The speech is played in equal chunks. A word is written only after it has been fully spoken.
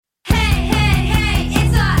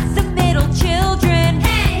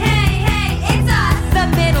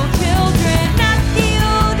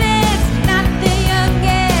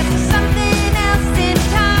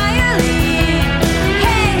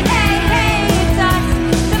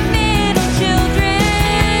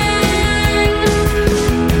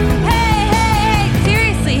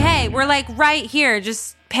right here.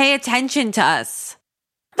 Just pay attention to us.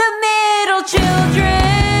 The middle children.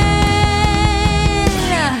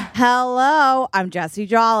 Hello, I'm Jessie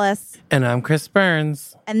Jollis. And I'm Chris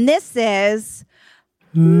Burns. And this is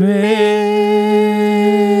Middle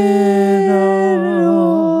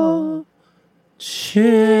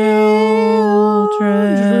Children.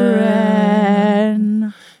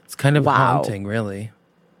 It's kind of haunting, really.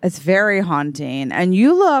 It's very haunting. And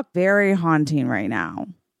you look very haunting right now.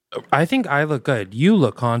 I think I look good. You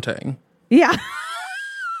look haunting. Yeah.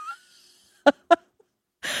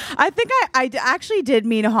 I think I actually did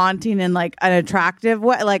mean haunting in like an attractive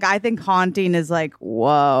way. Like I think haunting is like,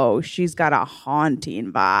 whoa, she's got a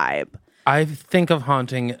haunting vibe. I think of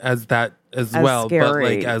haunting as that as well, scary. but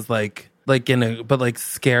like as like in a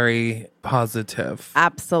scary, positive.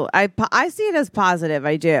 Absolutely. I see it as positive.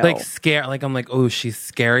 I do. Like scare, like I'm like, oh, she's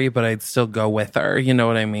scary, but I'd still go with her. You know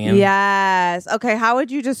what I mean? Yes. Okay. How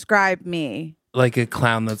would you describe me? Like a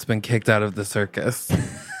clown that's been kicked out of the circus.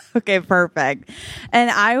 Okay, perfect.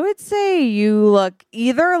 And I would say you look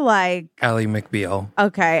either like Ally McBeal.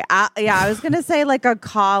 Okay, I was gonna say like a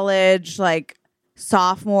college like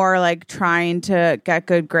sophomore, like trying to get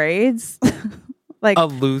good grades. Like a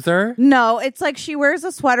loser? No, it's like she wears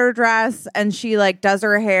a sweater dress and she like does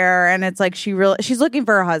her hair, and it's like she's looking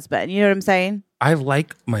for a husband. You know what I'm saying? I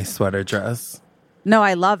like my sweater dress. No,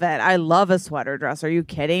 I love it. I love a sweater dress. Are you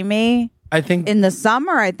kidding me? I think in the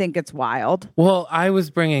summer, I think it's wild. Well, I was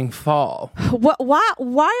bringing fall.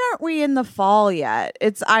 Why aren't we in the fall yet?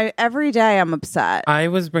 Every day I'm upset. I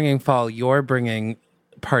was bringing fall. You're bringing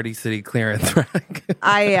Party City clearance rack.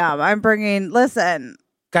 I am. I'm bringing. Listen,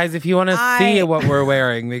 guys, if you want to see what we're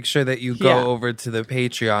wearing, make sure that you go over to the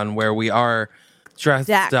Patreon where we are dressed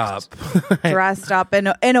up. Dressed up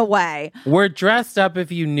in a way. We're dressed up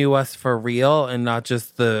if you knew us for real and not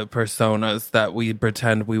just the personas that we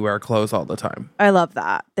pretend we wear clothes all the time. I love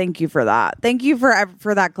that. Thank you for that. Thank you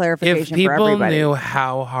for that clarification. If people for everybody. knew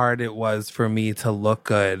how hard it was for me to look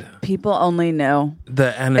good. People only knew.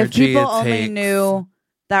 The energy if people only knew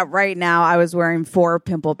that right now I was wearing 4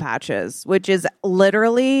 pimple patches, which is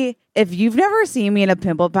literally, if you've never seen me in a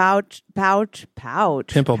pimple pouch.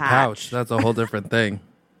 Pimple pouch. That's a whole different thing.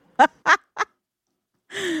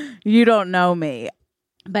 You don't know me.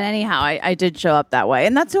 But anyhow, I did show up that way.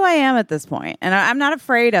 And that's who I am at this point. And I'm not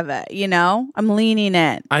afraid of it, you know? I'm leaning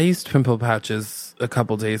in. I used pimple patches a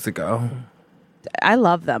couple days ago. I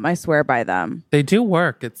love them. I swear by them. They do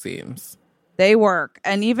work, it seems. They work.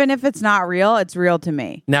 And even if it's not real, it's real to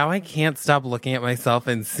me. Now I can't stop looking at myself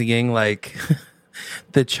and seeing like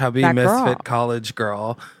the chubby that misfit girl. College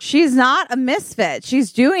girl. She's not a misfit.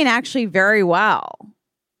 She's doing actually very well.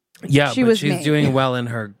 Yeah, but she's doing well in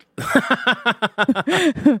her.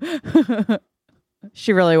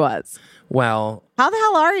 She really was. Well, how the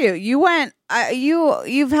hell are you? You went.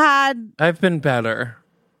 You've had. I've been better.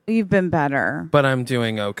 You've been better, but I'm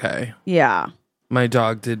doing okay. Yeah. My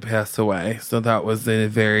dog did pass away, so that was a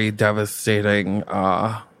very devastating,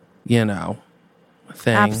 thing.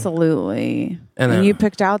 Absolutely. And you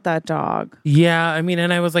picked out that dog. Yeah, I mean,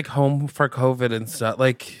 and I was like home for COVID and stuff.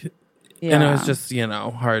 Like, yeah. And it was just,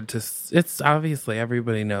 hard to. It's obviously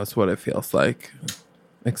everybody knows what it feels like,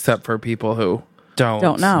 except for people who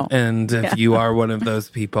don't know. And if you are one of those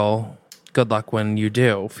people, good luck when you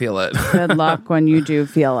do feel it. Good luck when you do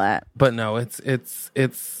feel it. But no, it's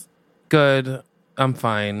good. I'm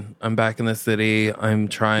fine. I'm back in the city. I'm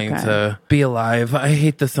trying to be alive. I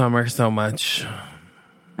hate the summer so much.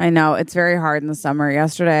 I know. It's very hard in the summer.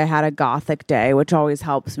 Yesterday I had a gothic day, which always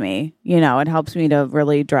helps me. It helps me to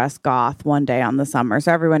really dress goth one day on the summer.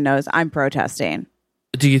 So everyone knows I'm protesting.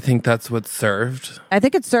 Do you think that's what served? I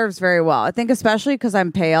think it serves very well. I think especially because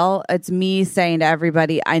I'm pale, it's me saying to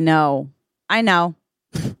everybody, I know.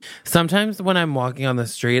 Sometimes when I'm walking on the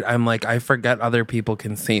street, I'm like, I forget other people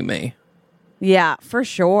can see me. Yeah, for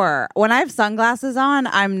sure. When I have sunglasses on,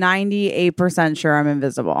 I'm 98% sure I'm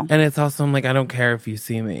invisible. And it's also, I'm like, I don't care if you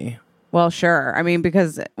see me. Well, sure. I mean,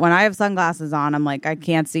 because when I have sunglasses on, I'm like, I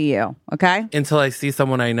can't see you. Okay? Until I see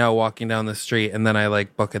someone I know walking down the street, and then I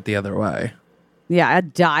like book it the other way. Yeah, I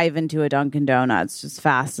dive into a Dunkin' Donuts as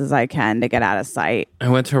fast as I can to get out of sight. I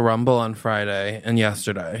went to Rumble on Friday and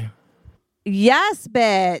yesterday. Yes,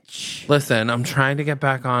 bitch. Listen, I'm trying to get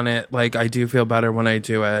back on it. Like, I do feel better when I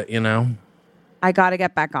do it, I got to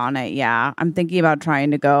get back on it, yeah. I'm thinking about trying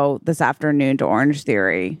to go this afternoon to Orange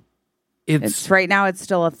Theory. It's right now, it's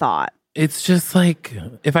still a thought. It's just like,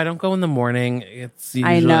 if I don't go in the morning, it's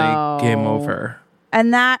usually game over.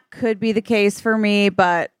 And that could be the case for me,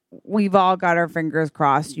 but we've all got our fingers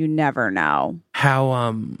crossed. You never know.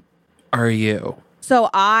 How are you? So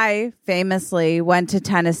I famously went to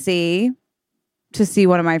Tennessee to see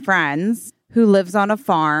one of my friends who lives on a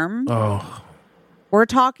farm. Oh. We're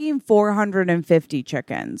talking 450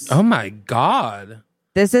 chickens. Oh my God.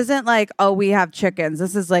 This isn't like, oh, we have chickens.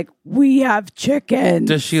 This is like, we have chickens.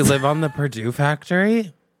 Does she live on the Purdue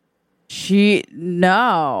factory?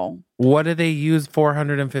 No. What do they use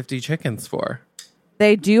 450 chickens for?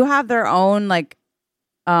 They do have their own like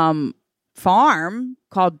farm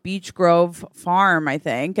called Beech Grove Farm, I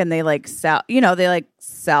think. And they like sell, they like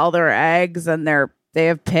sell their eggs and they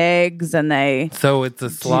have pigs and So it's a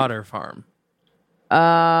slaughter farm.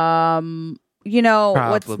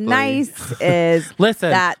 What's nice is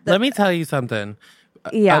listen, let me tell you something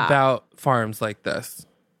about farms like this.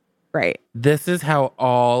 Right. This is how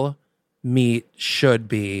all meat should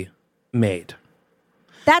be made.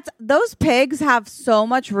 Those pigs have so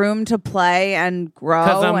much room to play and grow.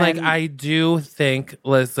 Because I do think,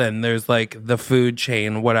 listen, there's like the food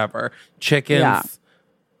chain, whatever, chickens,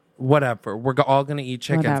 whatever. We're all going to eat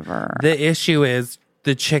chickens. Whatever. The issue is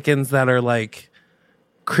the chickens that are like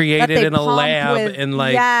created in a lab and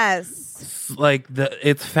like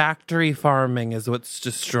it's factory farming is what's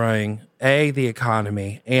destroying the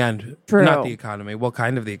economy and not the economy. Well,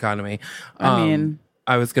 kind of the economy.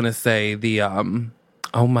 I was going to say the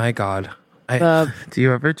oh my God. Do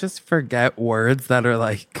you ever just forget words that are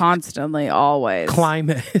like constantly, always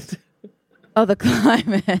climate? Oh, the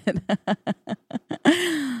climate.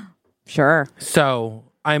 Sure. So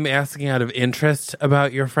I'm asking out of interest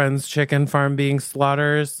about your friend's chicken farm being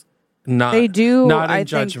slaughters. They do. Not in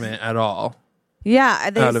judgment at all. Yeah,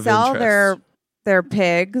 they sell their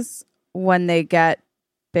pigs when they get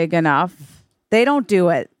big enough. They don't do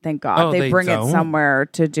it, thank God. Oh, they bring it somewhere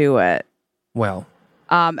to do it. Well.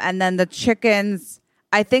 And then the chickens,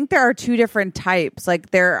 I think there are two different types.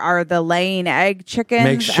 Like there are the laying egg chickens.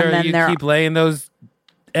 Make sure and then you keep laying those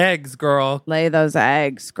eggs, girl. Lay those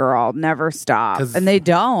eggs, girl. Never stop. And they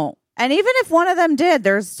don't. And even if one of them did,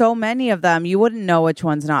 there's so many of them, you wouldn't know which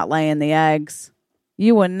one's not laying the eggs.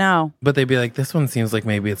 You wouldn't know. But they'd be like, this one seems like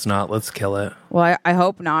maybe it's not. Let's kill it. Well, I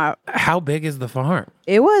hope not. How big is the farm?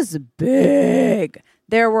 It was big.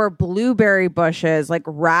 There were blueberry bushes, like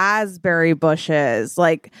raspberry bushes.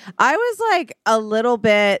 Like I was like a little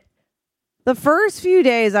bit, the first few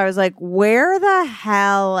days I was like, where the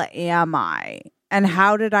hell am I? And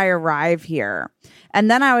how did I arrive here?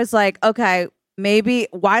 And then I was like, okay, maybe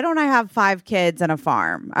why don't I have 5 kids and a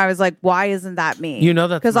farm? I was like, why isn't that me? You know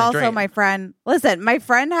that's because also dream. My friend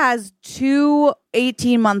has 2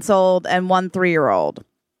 18-months-old and 1 3-year-old.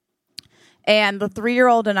 And the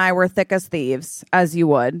 3-year-old and I were thick as thieves, as you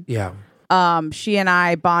would. Yeah. She and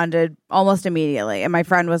I bonded almost immediately. And my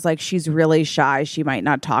friend was like, she's really shy. She might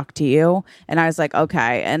not talk to you. And I was like,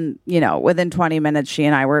 okay. And, within 20 minutes, she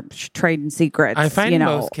and I were trading secrets. I find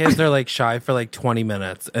most kids are like shy for like 20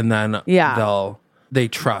 minutes. And then they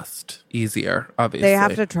trust easier, obviously.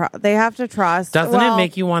 They have to trust. Doesn't it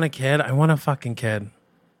make you want a kid? I want a fucking kid.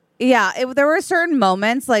 Yeah. There were certain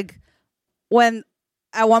moments like when...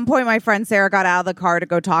 At one point, my friend Sarah got out of the car to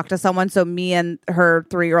go talk to someone. So me and her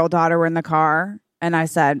 3-year-old daughter were in the car. And I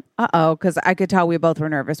said, uh-oh, because I could tell we both were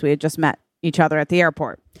nervous. We had just met each other at the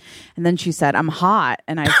airport. And then she said, I'm hot.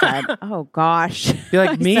 And I said, oh, gosh. You're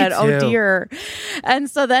like, me too. Oh, dear. And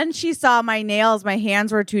so then she saw my nails. My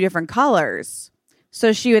hands were 2 different colors.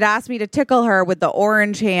 So she would ask me to tickle her with the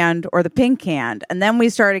orange hand or the pink hand. And then we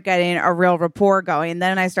started getting a real rapport going.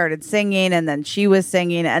 Then I started singing and then she was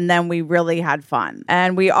singing and then we really had fun.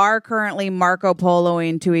 And we are currently Marco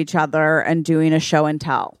Poloing to each other and doing a show and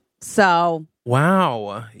tell. So.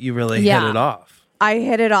 Wow. You really hit it off. I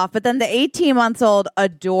hit it off. But then the 18-month-old,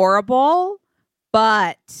 adorable,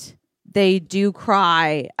 but they do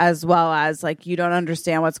cry as well as like you don't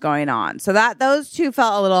understand what's going on. So those two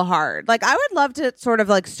felt a little hard. Like I would love to sort of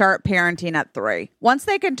like start parenting at 3. Once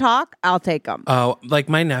they can talk, I'll take them. Oh, like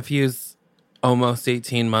my nephew's almost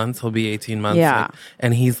 18 months. He'll be 18 months. Yeah.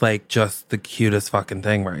 And he's like just the cutest fucking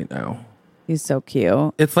thing right now. He's so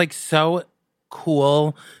cute. It's like so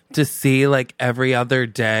cool to see like every other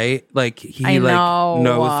day. Like he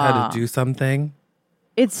knows how to do something.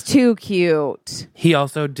 It's too cute. He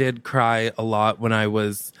also did cry a lot when I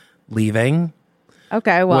was leaving.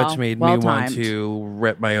 Okay, well, which made me want to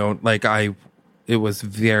rip my own. It was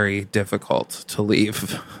very difficult to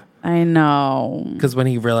leave. I know. Because when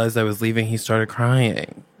he realized I was leaving, he started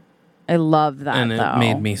crying. I love that, and it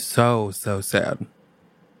made me so, so sad.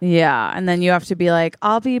 Yeah, and then you have to be like,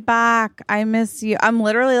 I'll be back. I miss you. I'm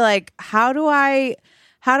literally like, how do I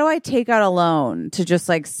take out a loan to just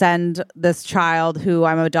like send this child who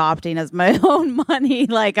I'm adopting as my own money?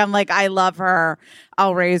 Like, I'm like, I love her.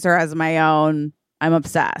 I'll raise her as my own. I'm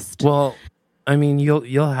obsessed. Well, I mean, you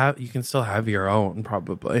can still have your own,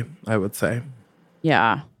 probably, I would say.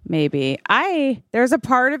 Yeah, maybe. There's a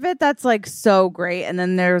part of it that's like so great. And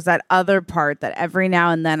then there's that other part that every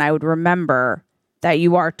now and then I would remember that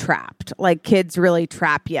you are trapped. Like kids really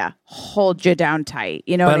trap you, hold you down tight.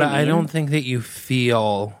 You know what I mean? But I don't think that you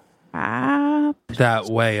feel that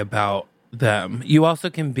way about them. You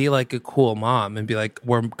also can be like a cool mom and be like,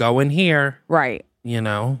 we're going here. Right. You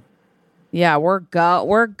know? Yeah, we're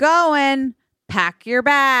going. Pack your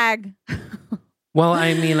bag. Well,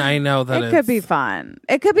 I mean, I know that it could be fun.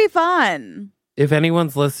 It could be fun. If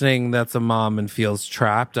anyone's listening that's a mom and feels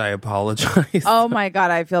trapped, I apologize. Oh my God,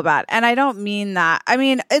 I feel bad. And I don't mean that. I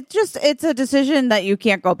mean, it's a decision that you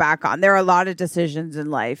can't go back on. There are a lot of decisions in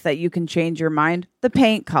life that you can change your mind. The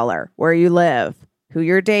paint color, where you live, who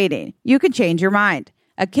you're dating. You can change your mind.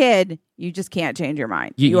 A kid, you just can't change your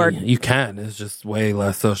mind. You can. It's just way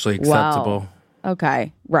less socially acceptable. Well,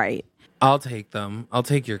 okay, right. I'll take them. I'll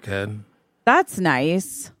take your kid. That's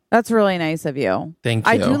nice. That's really nice of you. Thank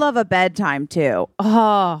you. I do love a bedtime too.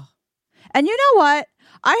 Oh, and you know what?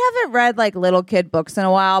 I haven't read like little kid books in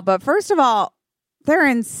a while, but first of all, they're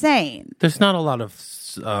insane. There's not a lot of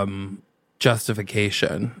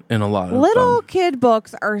justification in a lot of little kid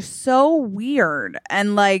books are so weird.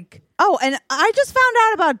 And like, oh, and I just found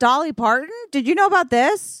out about Dolly Parton. Did you know about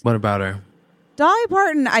this? What about her? Dolly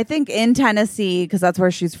Parton, I think in Tennessee, because that's where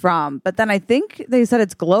she's from. But then I think they said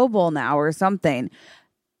it's global now or something.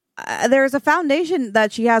 There's a foundation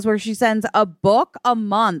that she has where she sends a book a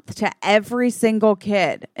month to every single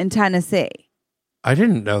kid in Tennessee. I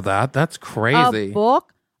didn't know that. That's crazy. A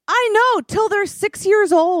book? I know, till they're 6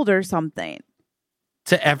 years old or something.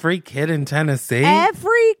 To every kid in Tennessee?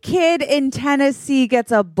 Every kid in Tennessee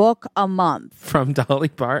gets a book a month. From Dolly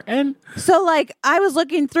Parton? So, like, I was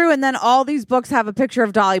looking through and then all these books have a picture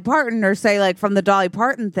of Dolly Parton or say, like, from the Dolly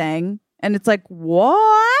Parton thing. And it's like,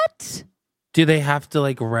 what? Do they have to,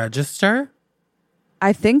 like, register?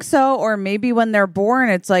 I think so. Or maybe when they're born,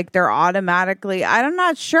 it's like they're automatically, I'm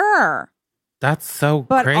not sure. That's so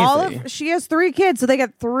but crazy. She has 3 kids, so they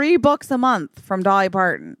get 3 books a month from Dolly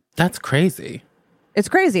Parton. That's crazy. It's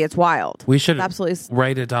crazy. It's wild. We should absolutely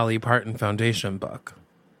write a Dolly Parton Foundation book.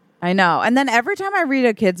 I know. And then every time I read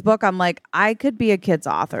a kid's book, I'm like, I could be a kid's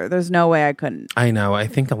author. There's no way I couldn't. I know. I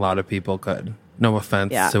think a lot of people could. No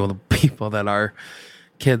offense to the people that are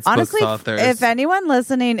kids' honestly, books authors. If anyone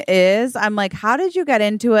listening is, I'm like, how did you get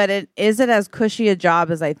into it? And is it as cushy a job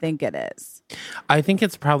as I think it is? I think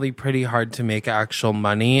it's probably pretty hard to make actual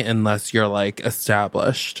money unless you're like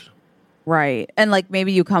established. Right. And like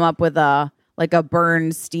maybe you come up with a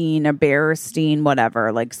Bernstein, a Bearstein,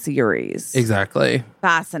 whatever, like series. Exactly.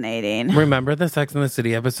 Fascinating. Remember the Sex and the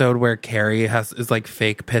City episode where Carrie is like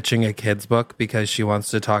fake pitching a kid's book because she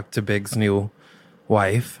wants to talk to Big's new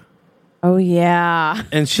wife? Oh, yeah.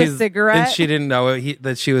 And she's the cigarette. And she didn't know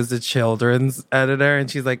that she was a children's editor.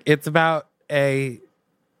 And she's like, it's about a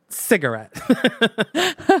cigarette.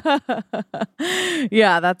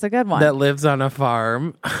 Yeah, that's a good one. That lives on a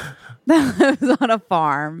farm. That lives on a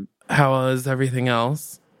farm. How was everything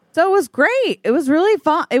else? So it was great. It was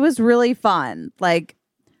really fun. Like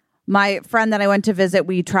my friend that I went to visit,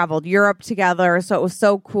 we traveled Europe together. So it was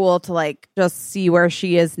so cool to like just see where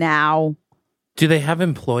she is now. Do they have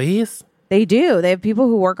employees? They do. They have people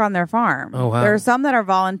who work on their farm. Oh, wow. There are some that are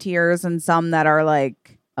volunteers and some that are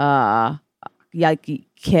like,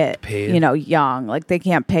 kid, paid. Young, like they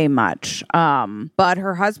can't pay much. But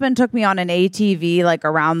her husband took me on an ATV like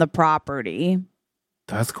around the property.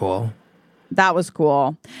 That's cool. That was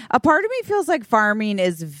cool. A part of me feels like farming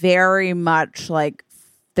is very much like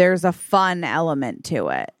there's a fun element to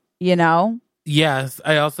it, you know? Yes.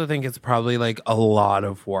 I also think it's probably like a lot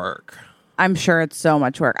of work. I'm sure it's so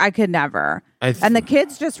much work. I could never. And the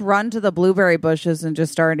kids just run to the blueberry bushes and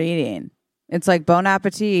just start eating. It's like bon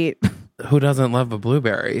appetit. Who doesn't love a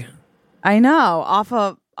blueberry? I know.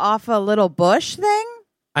 Off a little bush thing?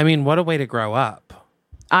 I mean, what a way to grow up.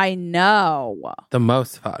 I know. The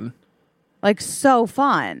most fun. Like so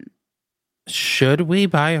fun. Should we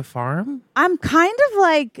buy a farm? I'm kind of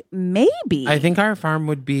like, maybe. I think our farm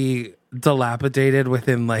would be dilapidated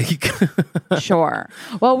within like... Sure.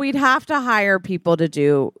 Well, we'd have to hire people to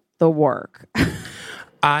do the work.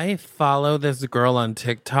 I follow this girl on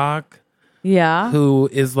TikTok. Yeah. Who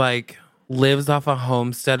is like... lives off a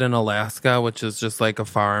homestead in Alaska, which is just like a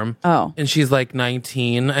farm. Oh. And she's like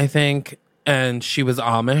 19, I think. And she was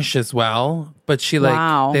Amish as well. But she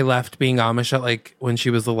like, they left being Amish at like when she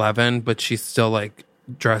was 11, but she still like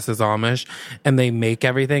dresses Amish. And they make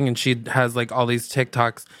everything. And she has like all these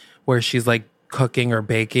TikToks where she's like cooking or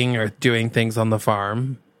baking or doing things on the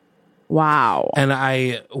farm. Wow. And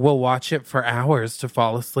I will watch it for hours to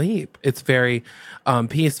fall asleep. It's very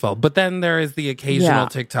peaceful. But then there is the occasional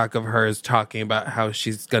TikTok of hers talking about how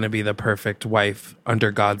she's going to be the perfect wife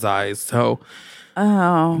under God's eyes. So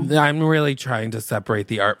I'm really trying to separate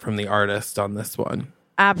the art from the artist on this one.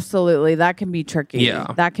 Absolutely. That can be tricky. Yeah.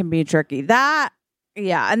 That can be tricky.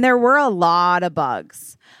 And there were a lot of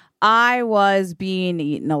bugs. I was being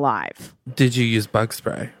eaten alive. Did you use bug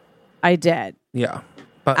spray? I did. Yeah.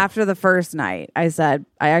 But after the first night, I said,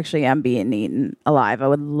 I actually am being eaten alive. I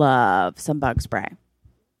would love some bug spray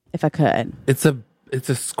if I could. It's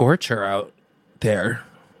a scorcher out there.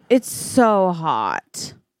 It's so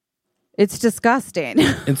hot. It's disgusting.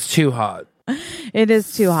 It's too hot. It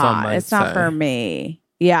is too hot. It's not for me.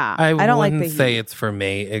 Yeah. I don't like wouldn't say it's for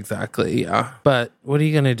me exactly. Yeah. But what are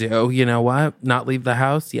you going to do? You know what? Not leave the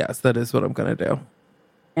house? Yes, that is what I'm going to do.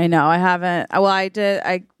 I know. I haven't. Well, I did.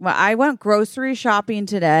 I went grocery shopping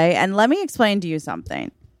today, and let me explain to you something.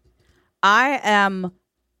 I am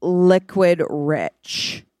liquid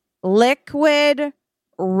rich. Liquid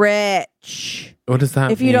rich. What does that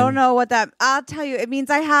mean? If you don't know what that, I'll tell you. It means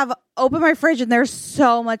I have opened my fridge and there's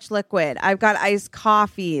so much liquid. I've got iced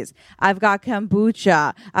coffees. I've got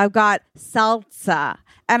kombucha. I've got salsa.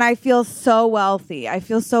 And I feel so wealthy.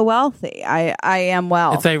 I am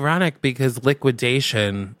well. It's ironic because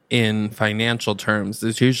liquidation in financial terms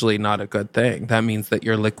is usually not a good thing. That means that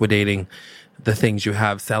you're liquidating the things you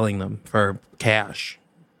have, selling them for cash.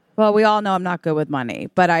 Well, we all know I'm not good with money,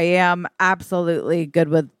 but I am absolutely good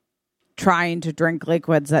with trying to drink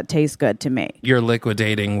liquids that taste good to me. You're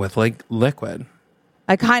liquidating with liquid.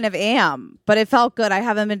 I kind of am, but it felt good. I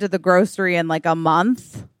haven't been to the grocery in like a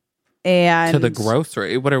month. And to the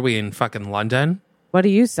grocery? What are we in fucking London? What do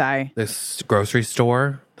you say? This grocery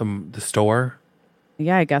store? The store?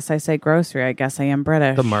 Yeah, I guess I say grocery. I guess I am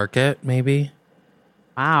British. The market, maybe?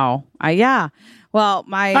 Wow. Yeah. Well,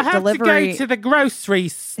 my delivery... I have to go to the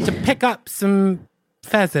groceries to pick up some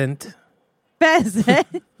pheasant. Pheasant?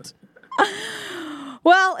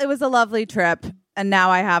 Well, it was a lovely trip. And now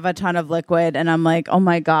I have a ton of liquid. And I'm like, oh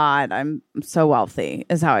my God, I'm so wealthy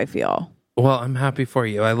is how I feel. Well, I'm happy for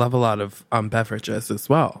you. I love a lot of beverages as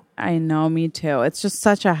well. I know, me too. It's just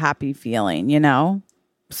such a happy feeling, you know?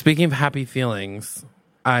 Speaking of happy feelings,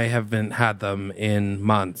 I haven't had them in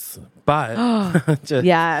months, but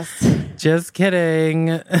yes. Just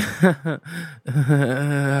kidding.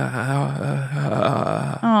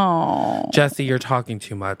 Oh, Jesse, you're talking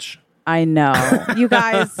too much. I know. You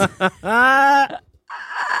guys.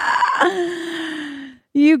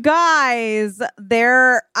 You guys,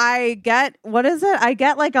 I get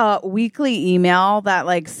like a weekly email that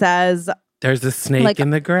like says there's a snake like, in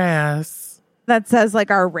the grass that says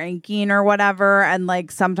like our ranking or whatever. And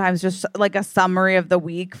like sometimes just like a summary of the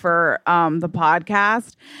week for the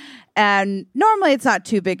podcast. And normally it's not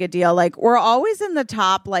too big a deal. Like we're always in the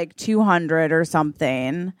top like 200 or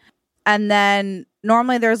something. And then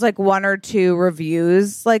normally there's like one or two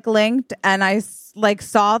reviews like linked. And I like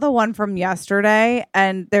saw the one from yesterday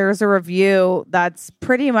and there's a review that's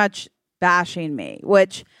pretty much bashing me,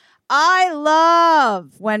 which I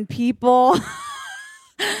love when people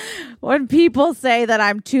say that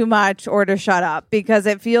I'm too much or to shut up, because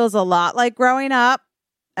it feels a lot like growing up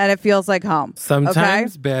and it feels like home.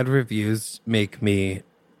 Sometimes bad reviews make me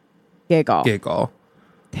giggle.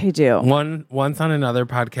 They do. Once on another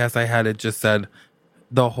podcast I had, it just said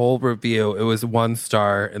the whole review, it was 1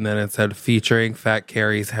 star, and then it said featuring Fat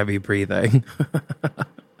Carrie's heavy breathing.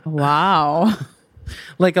 Wow.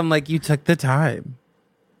 Like, I'm like, you took the time.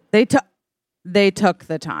 They took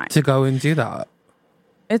the time to go and do that.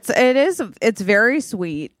 It's very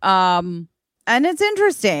sweet. And it's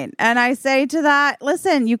interesting. And I say to that,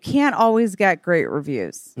 listen, you can't always get great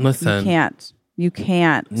reviews. Listen. You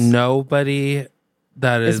can't. Nobody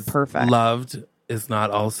that is perfect. Loved is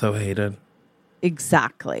not also hated.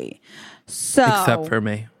 Exactly. So except for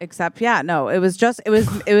me. It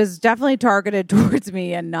was definitely targeted towards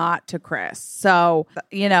me and not to Chris. So,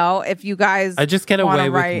 you know, if you guys I just get away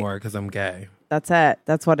with more because I'm gay. That's it.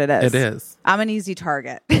 That's what it is. It is. I'm an easy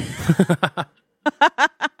target.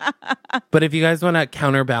 But if you guys want to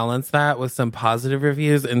counterbalance that with some positive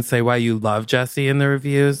reviews and say why you love Jesse in the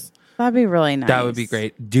reviews, that'd be really nice. That would be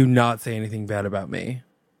great. Do not say anything bad about me.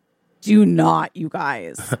 Do not, you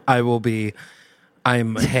guys.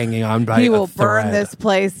 I'm hanging on by a thread. He will burn this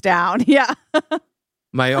place down. Yeah.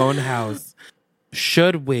 My own house.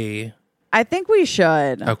 Should we? I think we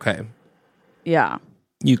should. Okay. Yeah.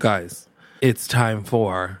 You guys, it's time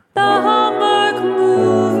for the Hallmark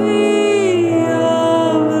Movie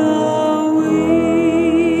of the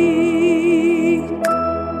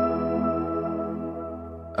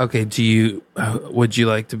Week. Okay, would you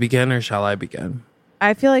like to begin or shall I begin?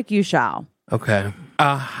 I feel like you shall. Okay.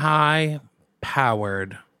 A high-powered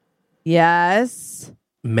Yes.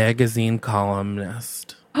 magazine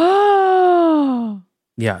columnist. Oh,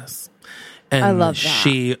 Yes. And I love that.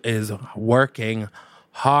 she is working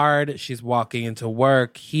hard. She's walking into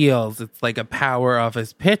work, heels. It's like a power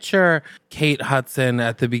office picture. Kate Hudson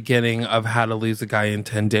at the beginning of How to Lose a Guy in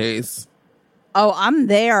 10 Days. Oh, I'm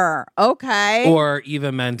there. Okay. Or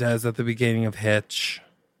Eva Mendes at the beginning of Hitch.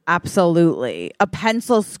 Absolutely. A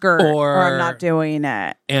pencil skirt or I'm not doing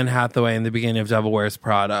it. Anne Hathaway in the beginning of Devil Wears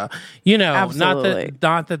Prada. You know, Absolutely.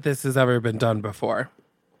 not that this has ever been done before.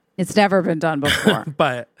 It's never been done before.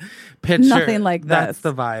 But picture Nothing like that's this.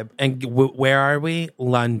 the vibe. And where are we?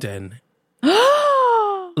 London.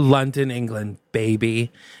 London, England,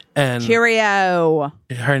 baby. And Cheerio.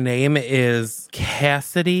 her name is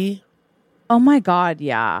Cassidy Oh my God,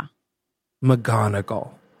 yeah.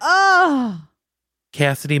 McGonagall. Oh.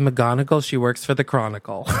 Cassidy McGonagall, she works for the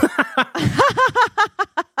Chronicle.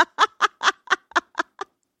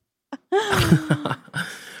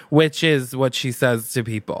 Which is what she says to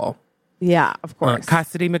people. Yeah, of course.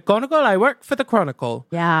 Cassidy McGonagall, I work for the Chronicle.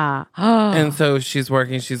 Yeah. And so she's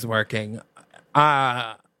working.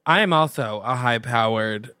 I am also a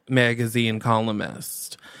high-powered magazine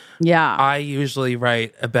columnist. Yeah. I usually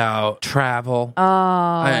write about travel. Oh,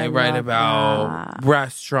 I write about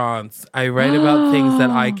restaurants. I write about things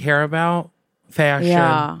that I care about. Fashion.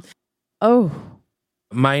 Yeah. Oh.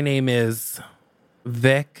 My name is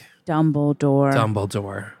Vic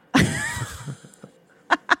Dumbledore.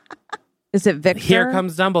 Is it Victor? Here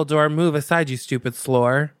comes Dumbledore. Move aside, you stupid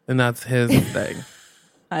slore. And that's his thing.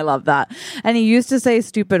 I love that. And he used to say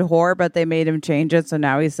stupid whore, but they made him change it. So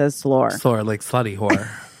now he says slore. Slore, like slutty whore.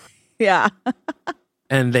 Yeah.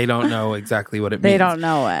 And they don't know exactly what it means. They don't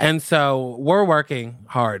know it. And so we're working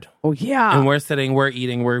hard. Oh, yeah. And we're sitting, we're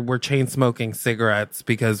eating, we're chain smoking cigarettes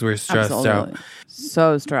because we're stressed Absolutely. out.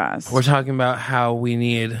 So stressed. We're talking about how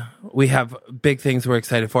we have big things we're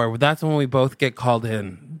excited for. That's when we both get called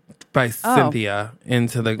in by Cynthia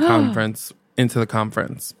into the conference.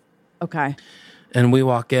 Okay. And we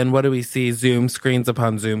walk in. What do we see? Zoom screens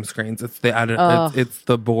upon Zoom screens. It's it's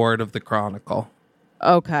the board of the Chronicle.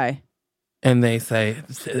 Okay. And they say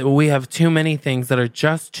we have too many things that are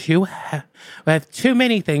just too. We have too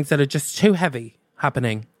many things that are just too heavy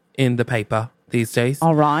happening in the paper these days.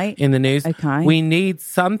 All right. In the news. Okay. We need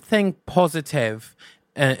something positive,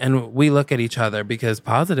 and we look at each other because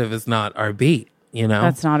positive is not our beat. You know,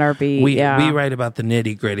 that's not our beat. We yeah. write about the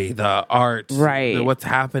nitty gritty, the art, right? What's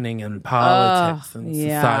happening in politics and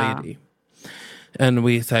society, and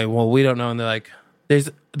we say, well, we don't know. And they're like, there's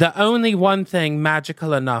the only one thing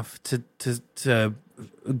magical enough to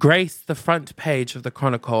grace the front page of the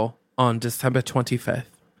Chronicle on December 25th.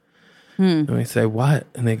 And we say, what?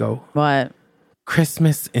 And they go, what?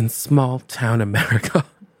 Christmas in small town America.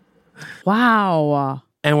 Wow.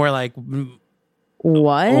 And we're like,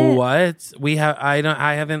 what?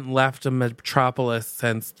 I haven't left a metropolis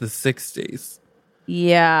since the 60s.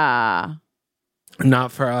 Yeah.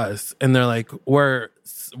 Not for us. And they're like, we're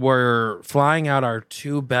flying out our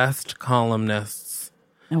two best columnists.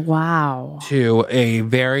 Wow. To a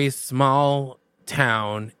very small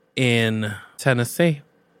town in Tennessee.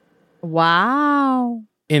 Wow.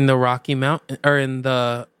 In the Rocky Mountain or in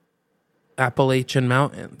the Appalachian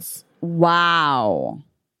Mountains. Wow.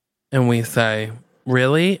 And we say,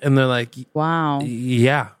 really? And they're like, wow.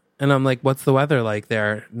 Yeah. And I'm like, what's the weather like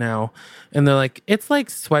there now? And they're like, it's like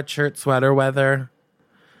sweatshirt, sweater weather.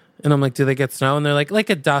 And I'm like, do they get snow? And they're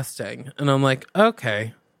like a dusting. And I'm like,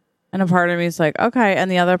 okay. And a part of me is like, okay.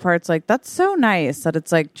 And the other part's like, that's so nice that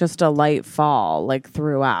it's like just a light fall, like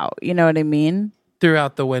throughout. You know what I mean?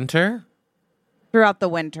 Throughout the winter? Throughout the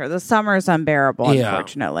winter. The summer is unbearable,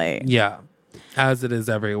 unfortunately. Yeah. As it is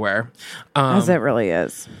everywhere. As it really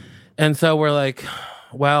is. And so we're like,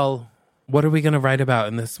 well, what are we going to write about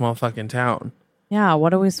in this small fucking town? Yeah,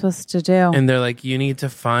 what are we supposed to do? And they're like, you need to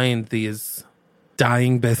find these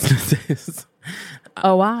dying businesses.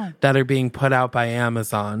 Oh, wow. That are being put out by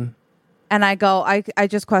Amazon. And I go, I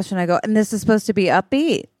just question, I go, and this is supposed to be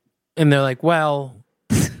upbeat. And they're like, well,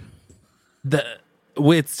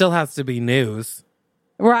 it still has to be news.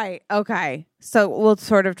 Right. Okay. So we'll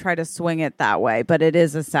sort of try to swing it that way, but it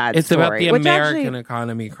is a sad story. It's about the American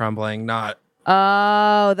economy crumbling, not...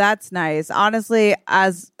 Oh, that's nice. Honestly,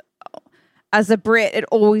 as a Brit, it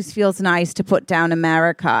always feels nice to put down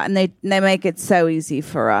America, and they make it so easy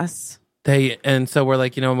for us. And so we're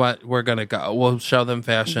like, you know what? We're going to go. We'll show them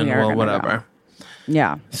fashion. Well, whatever. Go.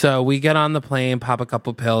 Yeah. So we get on the plane, pop a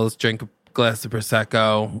couple pills, drink glass of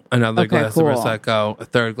Prosecco, another glass of Prosecco, a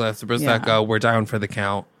third glass of Prosecco. Yeah. We're down for the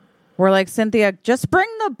count. We're like, Cynthia, just bring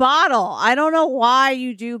the bottle. I don't know why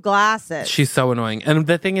you do glasses. She's so annoying. And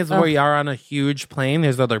the thing is, we are on a huge plane.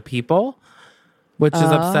 There's other people, which is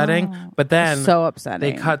upsetting. But then so upsetting.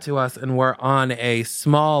 They cut to us and we're on a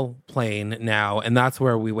small plane now. And that's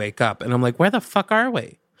where we wake up. And I'm like, where the fuck are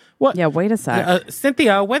we? What? Yeah, wait a sec.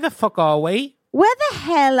 Cynthia, where the fuck are we? Where the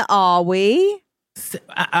hell are we?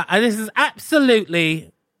 This is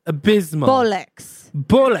absolutely abysmal.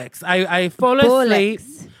 Bollocks. I fall asleep.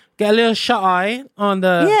 Get a little shut eye on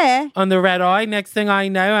the red eye. Next thing I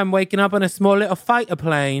know, I'm waking up on a small little fighter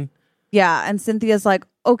plane. Yeah, and Cynthia's like,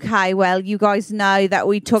 okay, well, you guys know that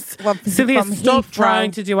we took... Cynthia, stop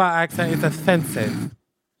trying to do our accent. It's offensive.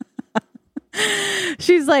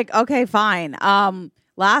 She's like, okay, fine.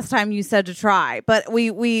 Last time you said to try. But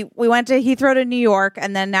we went to Heathrow to New York,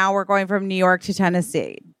 and then now we're going from New York to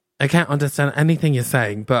Tennessee. I can't understand anything you're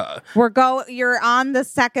saying, but... You're on the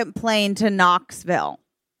second plane to Knoxville.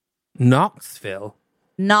 Knoxville.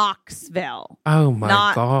 Oh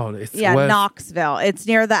my God! It's worse. Knoxville. It's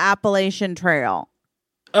near the Appalachian Trail.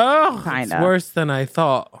 Oh, kinda. It's worse than I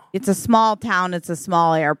thought. It's a small town. It's a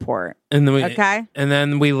small airport. And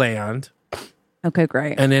then we land. Okay,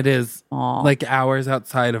 great. And it is like hours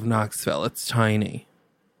outside of Knoxville. It's tiny,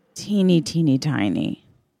 teeny, tiny.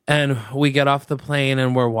 And we get off the plane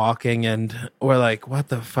and we're walking and we're like, "What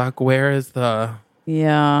the fuck? Where is the?"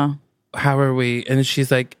 Yeah. How are we? And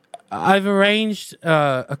she's like, I've arranged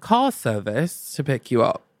a car service to pick you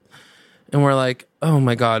up. And we're like, oh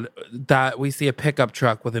my God, that we see a pickup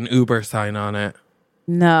truck with an Uber sign on it.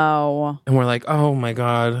 No. And we're like, oh my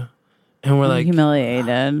God. And we're like,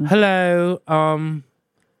 humiliated. Hello.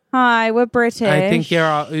 Hi, we're British. I think you're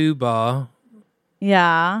our Uber.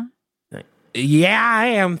 Yeah. Yeah, I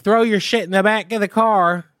am. Throw your shit in the back of the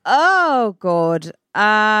car. Oh God.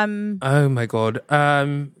 Oh my God.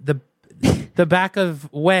 The back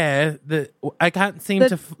of where I can't seem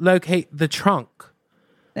to locate the trunk.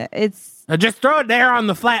 It's just throw it there on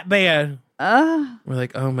the flatbed. We're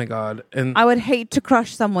like, oh my God! And I would hate to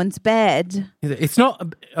crush someone's bed. It's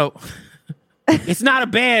not. It's not a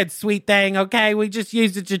bed, sweet thing. Okay, we just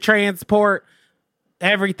used it to transport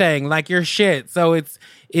everything, like your shit. So it's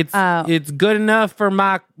good enough for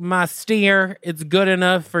my steer. It's good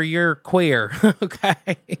enough for your queer.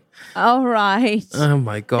 Okay. All right. Oh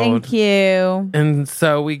my God. Thank you. And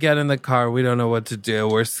so we get in the car. We don't know what to do.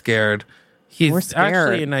 We're scared. He's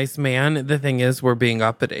actually a nice man. The thing is, we're being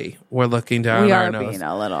uppity. We're looking down our nose. We are being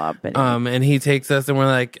a little uppity. And he takes us and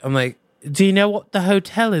I'm like, do you know what the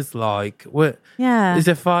hotel is like? What? Yeah. Is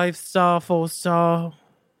it 5-star, 4-star?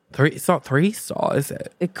 3? It's not 3-star, is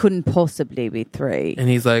it? It couldn't possibly be 3. And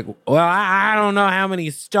he's like, well, I don't know how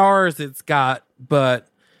many stars it's got, but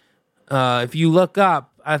if you look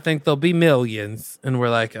up, I think there'll be millions. And we're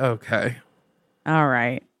like, okay. All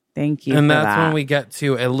right. Thank you. And that's when we get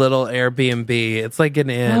to a little Airbnb. It's like an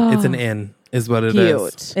inn. It's an inn, is what it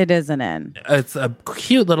is. It is an inn. It's a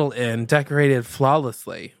cute little inn decorated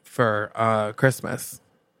flawlessly for Christmas.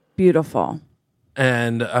 Beautiful.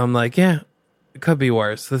 And I'm like, yeah, it could be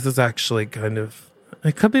worse. This is actually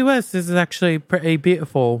it could be worse. This is actually pretty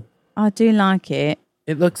beautiful. I do like it.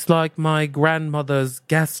 It looks like my grandmother's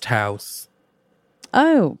guest house.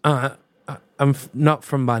 Oh. I'm not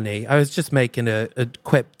from money. I was just making a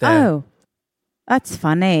quip there. Oh. That's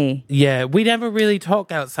funny. Yeah, we never really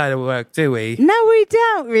talk outside of work, do we? No, we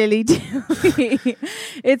don't really, do we?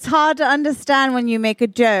 It's hard to understand when you make a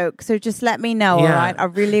joke, so just let me know, all right? I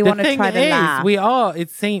really want to try to laugh. We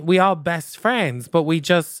are best friends, but we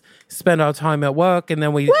just spend our time at work and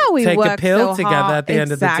then we take a pill together at the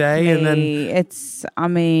end of the day. And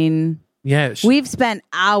then yeah, we've spent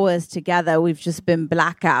hours together. We've just been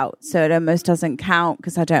blackout, so it almost doesn't count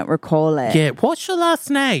because I don't recall it. Yeah, what's your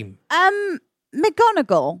last name?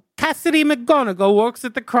 McGonagall. Cassidy McGonagall works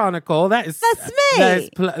at the Chronicle. That's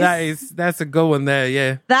me. That's a good one there.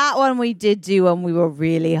 Yeah, that one we did do when we were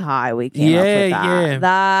really high. We came up with that. Yeah,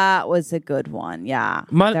 that was a good one. Yeah,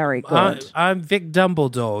 very good. I'm Vic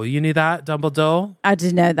Dumbledore. You knew that, Dumbledore? I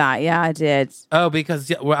did know that. Yeah, I did. Oh, because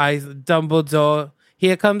Dumbledore.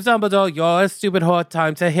 Here comes Dumbledore. You're a stupid whore.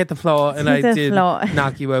 Time to hit the floor. And I did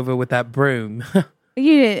knock you over with that broom.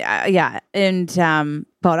 You did, yeah. And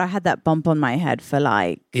but I had that bump on my head for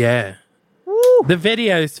yeah. Woo. The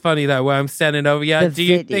video is funny though, where I'm standing over. Yeah, do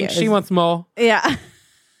you think she wants more? Yeah.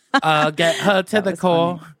 Get her to the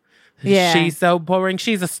core. Funny. Yeah, she's so boring.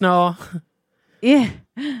 She's a snore. Yeah.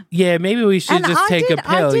 Yeah, maybe we should just take a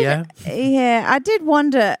pill, yeah? Yeah, I did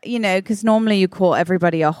wonder, because normally you call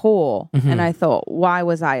everybody a whore. Mm-hmm. And I thought, why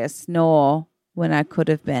was I a snore when I could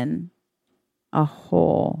have been a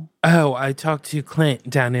whore? Oh, I talked to Clint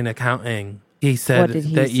down in accounting. He said What did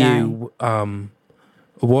he that say? you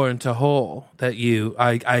weren't a whore. That you,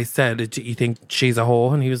 I said, do you think she's a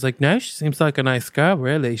whore? And he was like, no, she seems like a nice girl,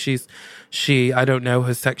 really. I don't know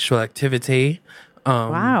her sexual activity.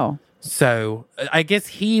 Wow. So I guess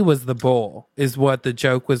he was the bore, is what the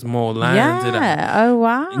joke was more landed at. Yeah. Oh,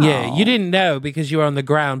 wow. Yeah, you didn't know because you were on the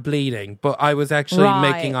ground bleeding, but I was actually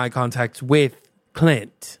making eye contact with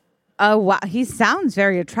Clint. Oh, wow. He sounds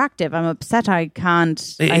very attractive. I'm upset I can't.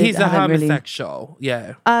 He's a haven't really- homosexual,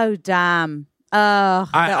 yeah. Oh, damn.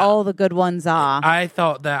 All the good ones are. I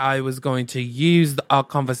thought that I was going to use our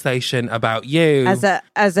conversation about you as a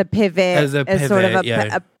pivot, as sort of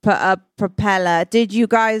a propeller. Did you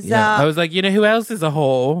guys? Yeah. I was like, you know who else is a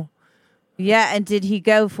whore? Yeah, and did he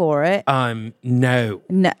go for it? No.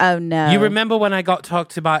 Oh no. You remember when I got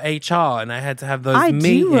talked to by HR and I had to have those I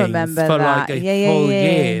meetings do remember for that. like a full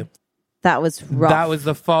year? That was rough. That was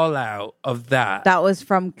the fallout of that. That was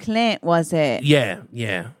from Clint, was it? Yeah.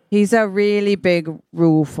 He's a really big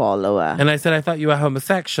rule follower. And I said, I thought you were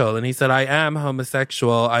homosexual. And he said, I am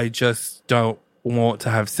homosexual. I just don't want to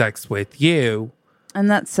have sex with you.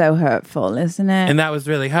 And that's so hurtful, isn't it? And that was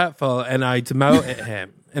really hurtful. And I demoted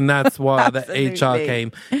him. And that's why the HR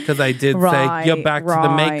came. Because I did say, you're back to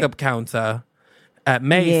the makeup counter at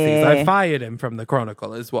Macy's. I fired him from the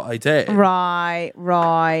Chronicle is what I did. Right.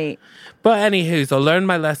 But anywho, so I learned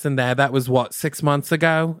my lesson there. That was 6 months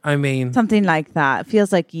ago? I mean, something like that. It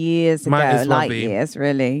feels like years ago. Might as well be. Years,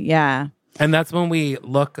 really. Yeah. And that's when we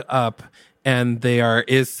look up and there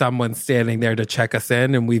is someone standing there to check us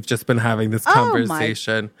in. And we've just been having this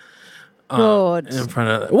conversation. Good. In front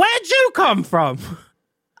of... Where'd you come from?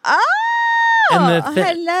 Oh, and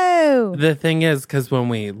hello. The thing is, because when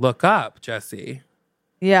we look up, Jesse...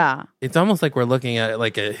 Yeah. It's almost like we're looking at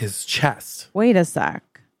his chest. Wait a sec.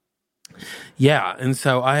 Yeah, and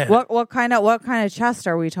so I what kind of chest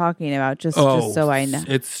are we talking about? Just so I know.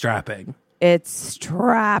 It's strapping. It's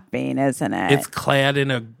strapping, isn't it? It's clad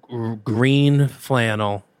in a green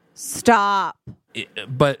flannel. Stop.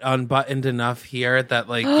 But unbuttoned enough here that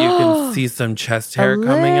you can see some chest hair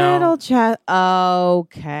coming out. Little chest.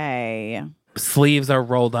 Okay. Sleeves are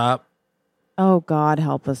rolled up. Oh, God,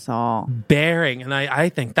 help us all. Bearing, and I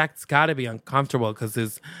think that's got to be uncomfortable because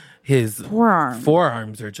his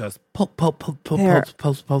forearms are just pulsating.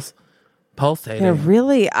 They're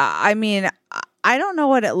really, I mean, I don't know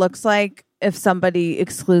what it looks like if somebody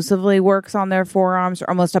exclusively works on their forearms or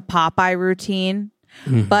almost a Popeye routine.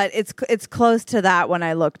 But it's close to that when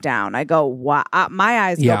I look down. I go, wow, my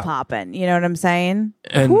eyes go popping. You know what I'm saying?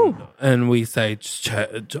 And we say,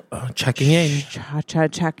 checking in.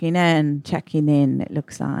 Checking in, it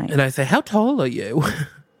looks like. And I say, how tall are you?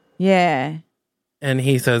 Yeah. And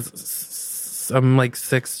he says, I'm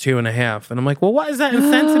 6'2.5". And I'm like, well, what is that in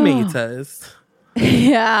centimeters?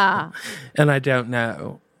 Yeah. And I don't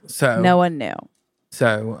know. So no one knew.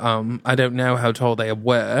 So I don't know how tall they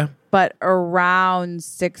were. But around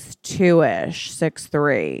 6'2"-ish,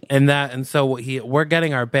 6'3". And so we're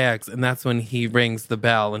getting our bags, and that's when he rings the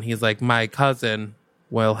bell, and he's like, my cousin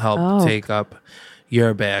will help take up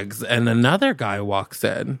your bags. And another guy walks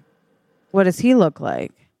in. What does he look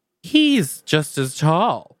like? He's just as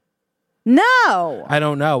tall. No. I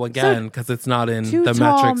don't know, again, because it's not in the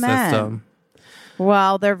metric system.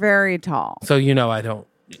 Well, they're very tall. So,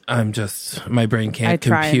 my brain can't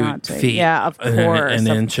compute feet of course, and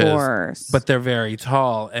inches. Course. But they're very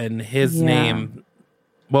tall. And his name,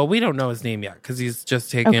 well, we don't know his name yet because he's just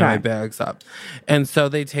taking my bags up. And so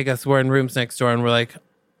they take us, we're in rooms next door, and we're like,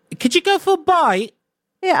 could you go for a bite?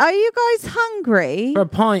 Yeah, are you guys hungry? For a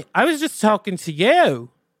pint. I was just talking to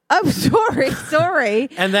you. Oh, sorry.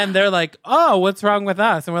 And then they're like, oh, what's wrong with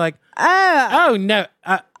us? And we're like, oh no.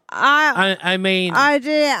 I mean. I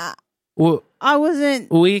did. Well, I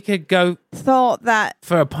wasn't. We could go. Thought that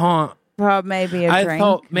for a pint. For maybe a drink. I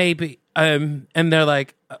thought maybe. And they're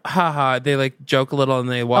like, haha. They joke a little and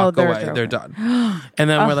they walk away. They're done. And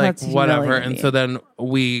then we're like, whatever. And so then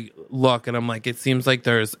we look and I'm like, it seems like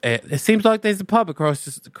there's a pub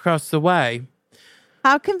across the way.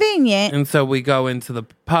 How convenient. And so we go into the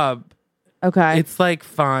pub. Okay. It's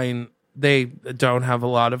fine. They don't have a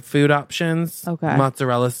lot of food options. Okay.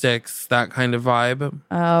 Mozzarella sticks, that kind of vibe.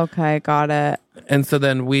 Okay, got it. And so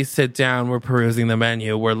then we sit down, we're perusing the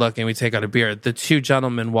menu, we're looking, we take out a beer. The two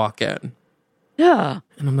gentlemen walk in. Yeah.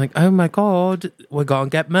 And I'm like, oh my God, we're going to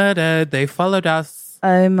get murdered. They followed us.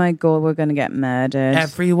 Oh my God, we're going to get murdered.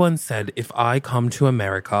 Everyone said if I come to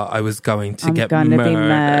America, I was going to get murdered. Be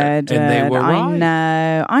murdered. And they were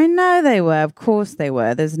right. I know they were. Of course they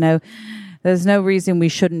were. There's no There's no reason we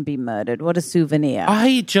shouldn't be murdered. What a souvenir.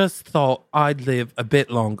 I just thought I'd live a bit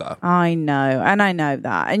longer. I know. And I know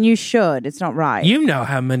that. And you should. It's not right. You know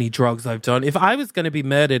how many drugs I've done. If I was going to be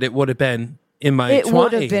murdered, it would have been in my 20s. It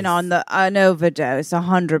would have been on an overdose,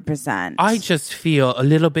 100%. I just feel a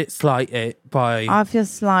little bit slighted by I feel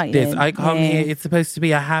slightly. this. I come here. It's supposed to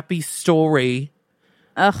be a happy story.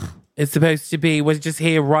 Ugh. It's supposed to be, we're just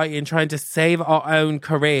here writing, trying to save our own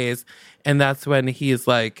careers. And that's when he is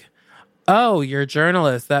like, oh, you're a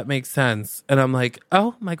journalist. That makes sense. And I'm like,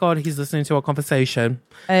 oh my God, he's listening to a conversation.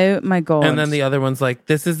 Oh my God. And then the other one's like,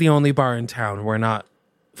 this is the only bar in town. We're not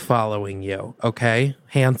following you. Okay?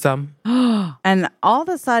 Handsome. And all of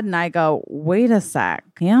a sudden I go, wait a sec.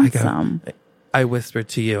 Handsome. I whispered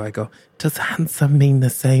to you, I go, does handsome mean the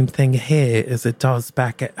same thing here as it does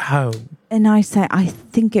back at home? And I say, I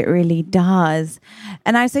think it really does.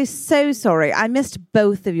 And I say, so sorry. I missed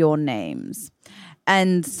both of your names.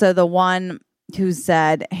 And so the one who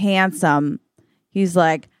said handsome, he's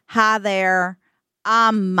like, hi there.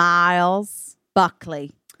 I'm Miles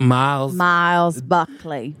Buckley. Miles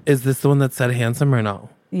Buckley. Is this the one that said handsome or no?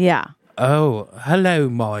 Yeah. Oh, hello,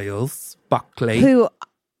 Miles Buckley. Who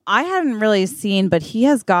I hadn't really seen, but he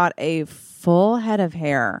has got a full head of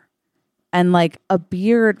hair and like a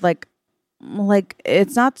beard, like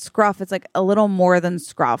it's not scruff. It's like a little more than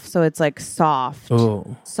scruff. So it's like soft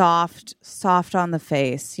on the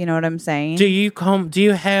face. You know what I'm saying? Do you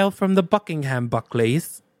hail from the Buckingham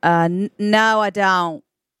Buckleys? No, I don't.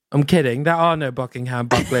 I'm kidding. There are no Buckingham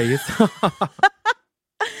Buckleys.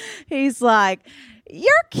 He's like,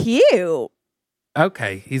 you're cute.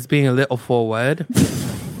 Okay. He's being a little forward.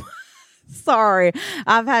 Sorry.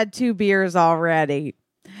 I've had 2 beers already.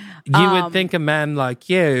 You would think a man like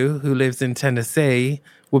you, who lives in Tennessee,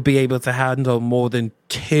 would be able to handle more than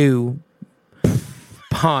 2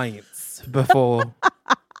 pints before.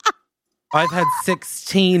 I've had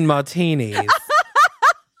 16 martinis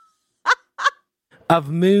of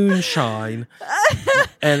moonshine,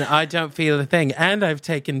 and I don't feel a thing. And I've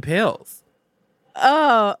taken pills.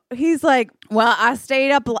 Oh, he's like, well, I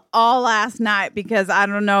stayed up all last night because I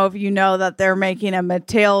don't know if you know that they're making a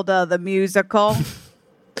Matilda the musical.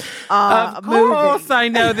 Of course, I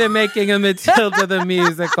know they're making a Matilda the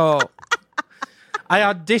musical. I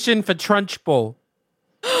auditioned for Trunchbull.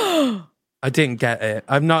 I didn't get it.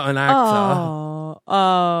 I'm not an actor.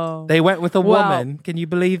 Oh. They went with a woman. Can you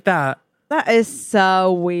believe that? That is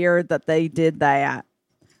so weird that they did that.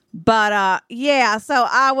 But yeah, so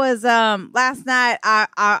I was last night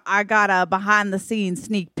I got a behind the scenes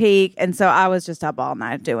sneak peek, and so I was just up all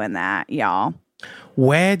night doing that, y'all.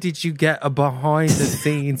 Where did you get a behind the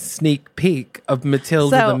scenes sneak peek of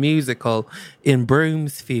Matilda the musical in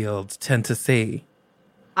Broomfield, Tennessee?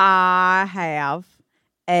 I have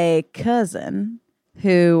a cousin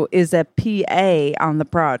who is a PA on the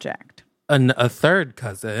project. A third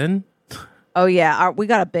cousin? Oh yeah, we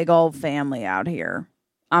got a big old family out here.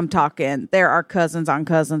 I'm talking, there are cousins on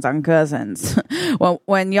cousins on cousins. Well,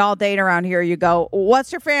 when y'all date around here, you go,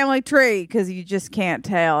 what's your family tree? Because you just can't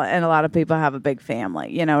tell. And a lot of people have a big family.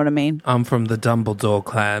 You know what I mean? I'm from the Dumbledore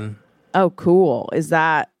clan. Oh, cool. Is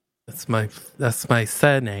that? That's my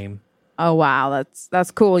surname. Oh, wow.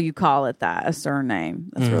 That's cool. You call it that, a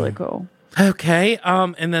surname. That's really cool. Okay.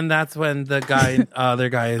 And then that's when the guy, other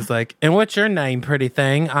guy is like, and what's your name, pretty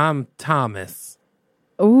thing? I'm Thomas.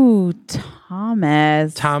 Ooh,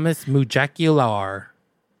 Thomas. Thomas Mujacular.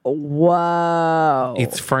 Whoa.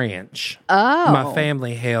 It's French. Oh. My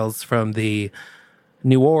family hails from the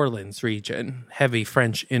New Orleans region. Heavy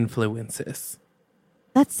French influences.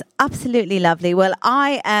 That's absolutely lovely. Well,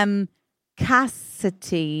 I am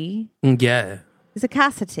Cassidy. Yeah. Is it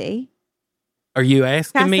Cassidy? Are you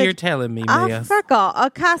asking me or telling me, Mia? I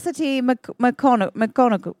forgot. Cassidy McGonagall,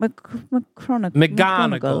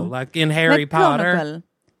 like in Harry Potter.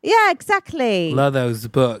 Yeah, exactly. Love those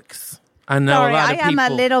books. I know Sorry, a lot of people. I am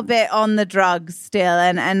a little bit on the drugs still,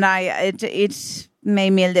 and it made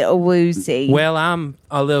me a little woozy. Well, I'm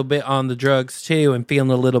a little bit on the drugs too, and feeling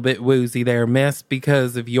a little bit woozy there, miss,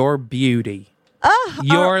 because of your beauty.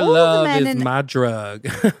 Your love is my drug.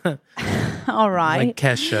 All right. Like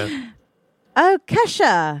Kesha. Oh,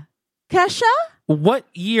 Kesha. Kesha? What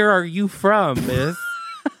year are you from, miss?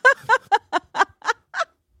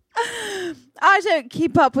 I don't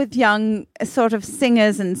keep up with young sort of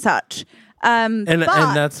singers and such. And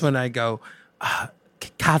that's when I go,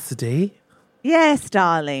 Cassidy? Yes,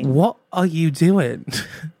 darling. What are you doing?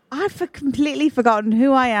 I've completely forgotten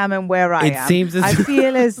who I am and where I am. Seems I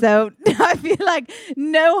feel as though I feel like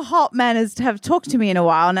no hot men have talked to me in a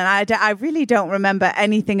while, and I really don't remember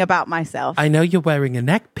anything about myself. I know you're wearing a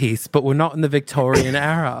neck piece, but we're not in the Victorian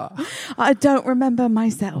era. I don't remember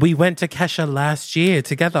myself. We went to Kesha last year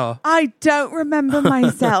together. I don't remember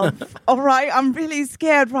myself. All right, I'm really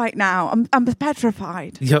scared right now. I'm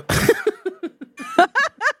petrified. Yep.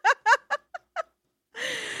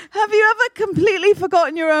 Have you ever completely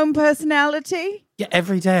forgotten your own personality? Yeah,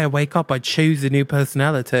 every day I wake up, I choose a new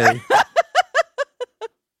personality.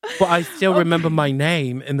 But I still remember my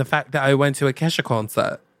name and the fact that I went to a Kesha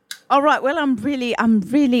concert. All right, well,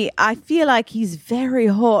 I feel like he's very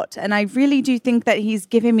hot, and I really do think that he's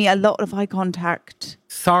giving me a lot of eye contact.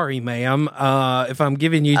 Sorry, ma'am, if I'm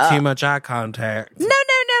giving you too much eye contact. No,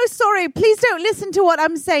 sorry. Please don't listen to what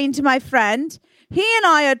I'm saying to my friend. He and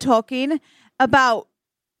I are talking about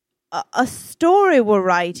a story we're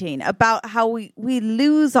writing, about how we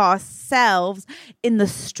lose ourselves in the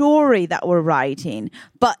story that we're writing.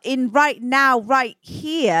 But right now, right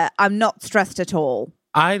here, I'm not stressed at all.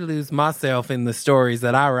 I lose myself in the stories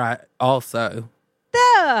that I write also.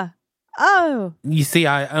 There. Oh. You see,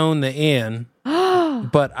 I own the inn,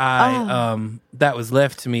 but that was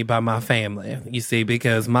left to me by my family, you see,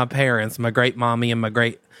 because my parents, my great mommy and my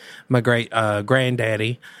great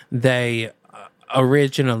granddaddy, they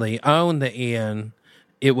originally owned the inn.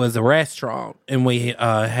 It was a restaurant, and we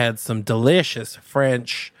had some delicious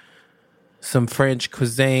French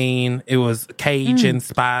cuisine. It was Cajun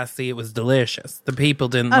spicy. It was delicious. The people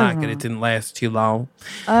didn't like it. It didn't last too long.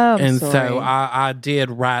 So I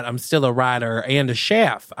did write. I'm still a writer and a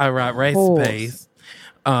chef. I write recipes.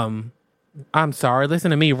 I'm sorry.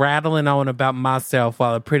 Listen to me rattling on about myself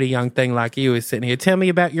while a pretty young thing like you is sitting here. Tell me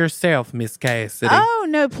about yourself, Miss Cassidy. Oh,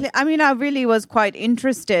 no. I mean, I really was quite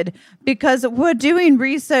interested because we're doing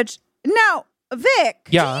research. Now, Vic,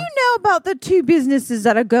 do you know about the 2 businesses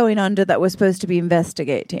that are going under that we're supposed to be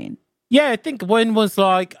investigating? Yeah, I think one was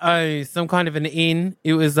like some kind of an inn.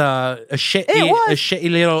 It was a shitty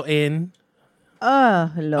little inn.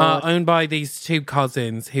 Oh, Lord. Owned by these 2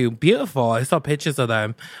 cousins who beautiful. I saw pictures of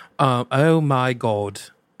them. Oh my God.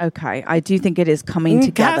 Okay, I do think it is coming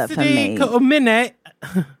together Cassidy, for me. A minute.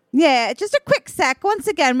 Yeah, just a quick sec. Once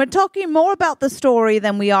again, we're talking more about the story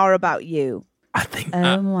than we are about you. I think.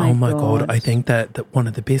 Oh my God! I think that one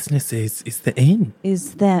of the businesses is the inn.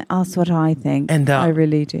 That's what I think. And I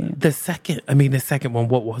really do. The second one.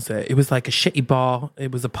 What was it? It was like a shitty bar.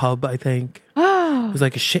 It was a pub, I think. It was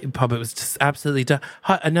like a shitty pub. It was just absolutely done.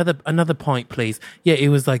 Another point, please. Yeah, it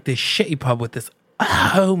was like this shitty pub with this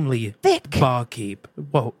homely barkeep.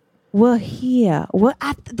 Whoa. We're here.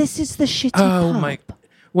 This is the shitty pub. Oh my.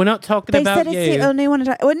 We're not talking about you. They said it's the only one.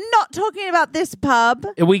 We're not talking about this pub.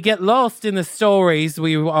 We get lost in the stories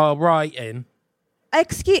we are writing.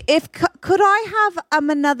 Could I have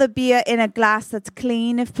another beer in a glass that's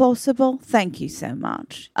clean, if possible? Thank you so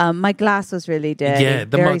much. My glass was really dirty. Yeah,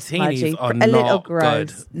 the very martinis smudgy, are a not little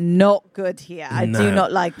gross. good. Not good here. I do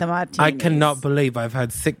not like the martinis. I cannot believe I've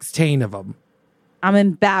had 16 of them. I'm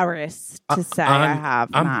embarrassed to say I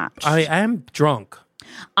have, Matt. I am drunk.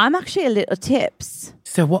 I'm actually a little tips.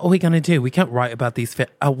 So what are we going to do? We can't write about these.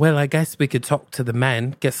 Well, I guess we could talk to the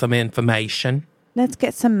men, get some information. Let's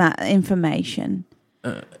get some information.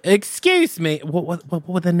 Excuse me. What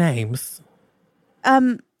were the names?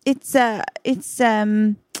 Well,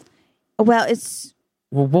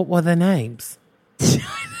 what were the names?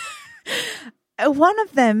 One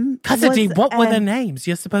of them. Cassidy, what were the names?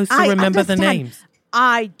 You're supposed to remember the names.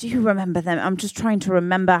 I do remember them. I'm just trying to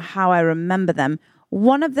remember how I remember them.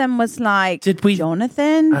 One of them was like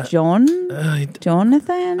Jonathan, Jonathan. I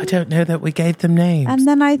don't know that we gave them names. And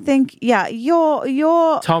then I think,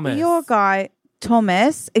 your Thomas, your guy,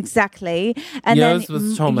 Thomas, exactly. And yours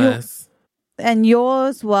was Thomas, and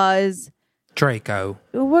yours was Draco.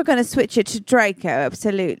 We're going to switch it to Draco,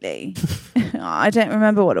 absolutely. I don't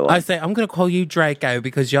remember what it was. I say I'm going to call you Draco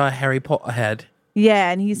because you're a Harry Potter head. Yeah,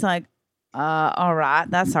 and he's like, all right,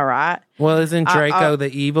 that's all right. Well, isn't Draco the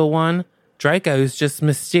evil one? Draco's just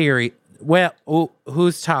mysterious. Well,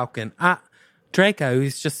 who's talking? Draco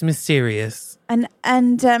is just mysterious. And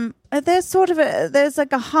there's sort of there's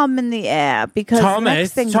like a hum in the air because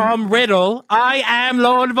Tom Riddle, I am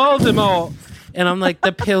Lord Voldemort. And I'm like,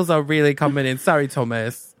 the pills are really coming in. Sorry,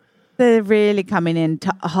 Thomas. They're really coming in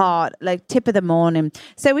hard, like tip of the morning.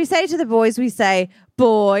 So we say to the boys,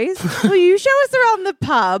 boys, will you show us around the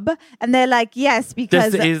pub? And they're like, yes,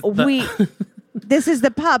 because this is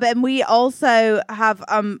the pub, and we also have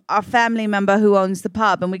our family member who owns the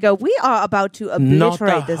pub, and we go, we are about to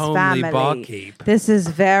obliterate this family. Barkeep. This is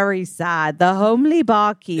very sad. The homely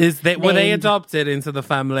barkeep. Were they adopted into the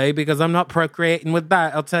family? Because I'm not procreating with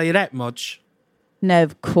that, I'll tell you that much. No,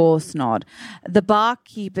 of course not. The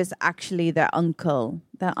barkeep is actually their uncle.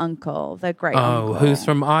 Their great uncle. Oh, who's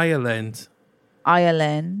from Ireland?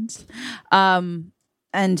 Ireland.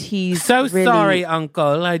 And he's so sorry,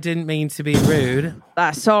 Uncle. I didn't mean to be rude.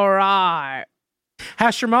 That's all right.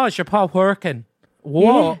 How's your mom? Is your pop working?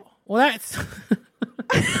 What? Yeah. Well, that's...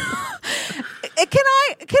 Can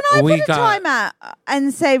I put a time out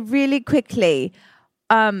and say really quickly,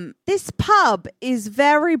 this pub is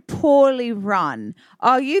very poorly run.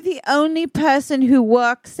 Are you the only person who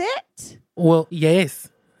works it? Well, yes.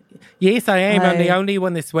 Yes, I am. I'm the only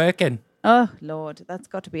one that's working. Oh, Lord, that's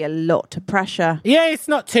got to be a lot of pressure. Yeah, it's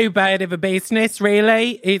not too bad of a business,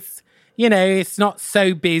 really. It's, it's not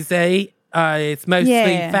so busy. It's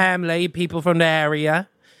mostly family, people from the area.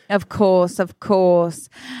 Of course. Do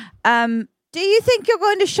you think you're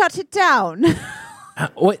going to shut it down?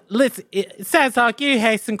 Listen, it sounds like you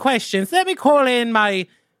have some questions. Let me call in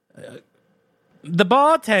the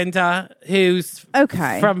bartender who's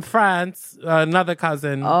from France, another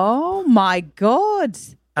cousin. Oh, my God.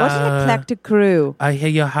 What an eclectic crew. I hear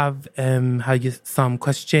you have some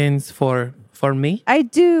questions for me. I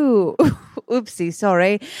do. Oopsie,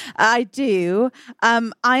 sorry. I do.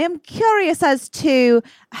 I am curious as to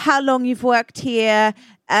how long you've worked here.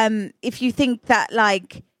 If you think that,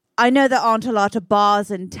 I know there aren't a lot of bars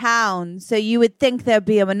in town, so you would think there'd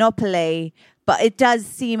be a monopoly, but it does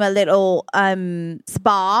seem a little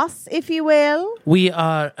sparse, if you will. We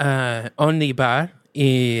are only bar.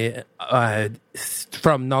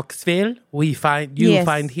 From Knoxville,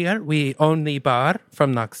 find here. We only bar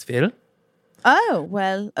from Knoxville. Oh,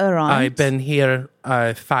 well, all right. I've been here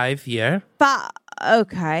 5 years. But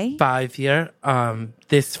okay, 5 years.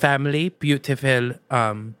 This family, beautiful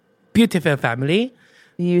family.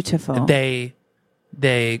 Beautiful.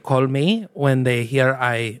 They call me when they hear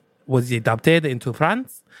I was adopted into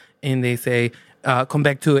France, and they say, come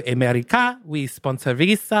back to America. We sponsor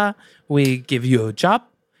visa. We give you a job.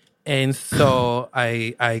 And so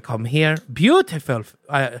I come here. Beautiful.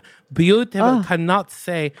 Beautiful. Cannot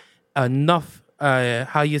say enough,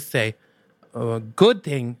 good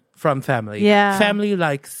thing from family. Yeah. Family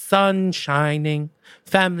like sun shining.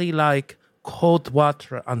 Family like cold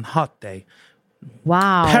water on hot day.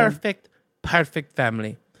 Wow. Perfect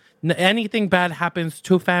family. Anything bad happens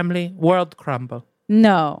to family, world crumble.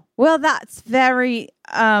 No. Well, that's very...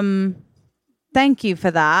 thank you for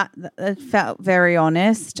that. That felt very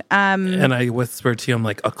honest. And I whispered to you, I'm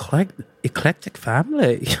like, eclectic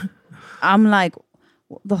family. I'm like,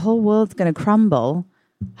 the whole world's going to crumble.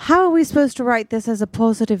 How are we supposed to write this as a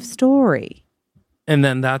positive story? And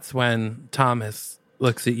then that's when Thomas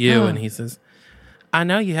looks at you and he says, I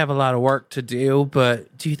know you have a lot of work to do,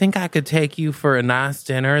 but do you think I could take you for a nice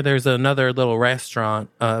dinner? There's another little restaurant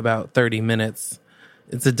about 30 minutes.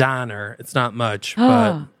 It's a diner. It's not much,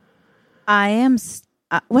 but... I am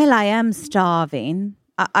starving.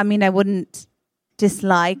 I mean, I wouldn't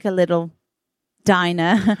dislike a little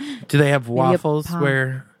diner. Do they have waffles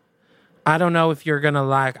where... I don't know if you're going to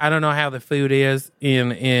I don't know how the food is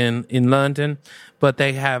in London, but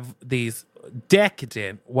they have these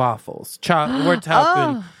decadent waffles. We're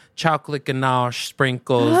talking chocolate ganache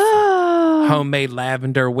sprinkles, homemade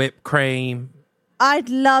lavender whipped cream. I'd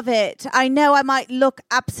love it. I know I might look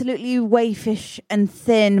absolutely waifish and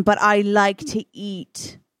thin, but I like to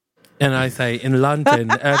eat. And I say, in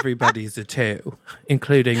London, everybody's a 2,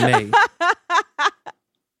 including me.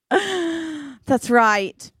 That's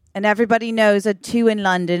right. And everybody knows a 2 in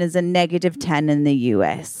London is a -10 in the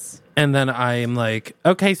US. And then I'm like,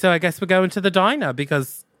 okay, so I guess we're going to the diner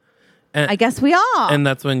because... I guess we are. And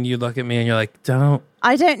that's when you look at me and you're like, don't.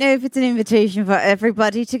 I don't know if it's an invitation for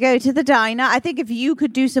everybody to go to the diner. I think if you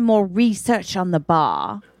could do some more research on the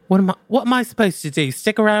bar. What am I supposed to do?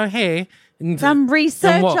 Stick around here? Some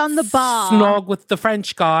research on the bar. Snog with the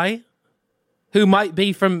French guy? Who might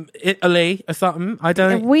be from Italy or something. I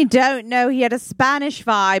don't... We don't know. He had a Spanish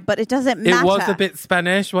vibe, but it doesn't matter. It was a bit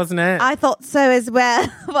Spanish, wasn't it? I thought so as well.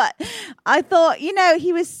 But I thought,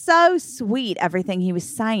 he was so sweet, everything he was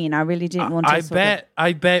saying. I really didn't want to...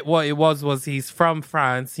 I bet what it was he's from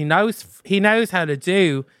France. He knows how to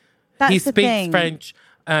do... That's he speaks French,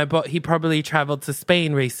 but he probably traveled to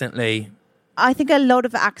Spain recently. I think a lot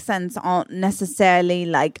of accents aren't necessarily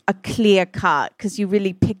like a clear cut because you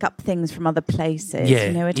really pick up things from other places. Yeah,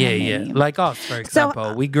 you know what I mean? Like us, for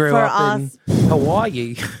example. We grew up in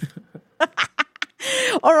Hawaii.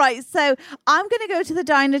 All right, so I'm going to go to the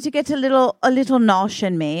diner to get a little nosh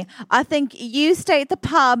in me. I think you stay at the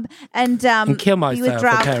pub and kill myself.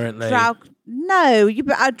 Apparently,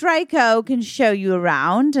 Draco can show you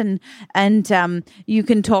around, and you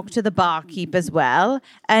can talk to the barkeep as well.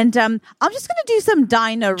 And I'm just going to do some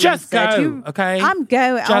diner just research. Go, okay? I'm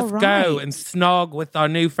going. Just all go right. and snog with our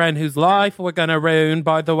new friend whose life we're going to ruin.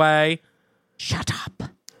 By the way, shut up.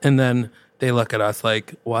 And then they look at us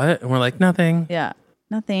like, "What?" And we're like, "Nothing." Yeah,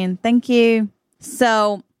 nothing. Thank you.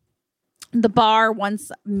 So the bar,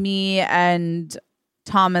 once me and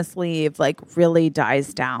Thomas leave, like really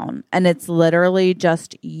dies down, and it's literally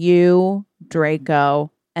just you,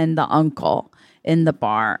 Draco, and the uncle in the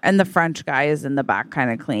bar, and the French guy is in the back kind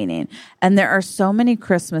of cleaning, and there are so many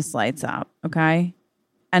Christmas lights up, okay,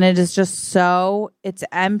 and it is just it's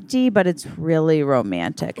empty, but it's really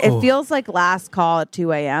romantic. It feels like last call at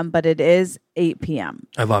 2 a.m., but it is 8 p.m.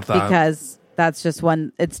 I love that because that's just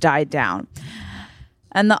when it's died down.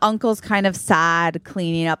 And the uncle's kind of sad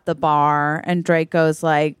cleaning up the bar. And Draco's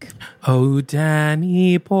like, "Oh,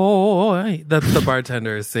 Danny boy." The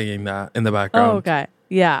bartender is singing that in the background. oh, okay.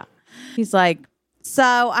 Yeah. He's like,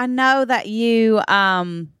 so I know that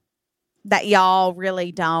that y'all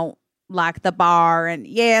really don't like the bar. And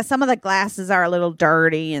yeah, some of the glasses are a little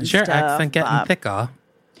dirty and Your stuff. accent getting thicker.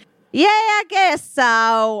 Yeah, I guess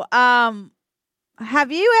so.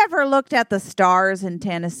 Have you ever looked at the stars in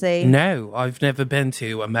Tennessee? No, I've never been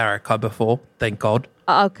to America before. Thank God.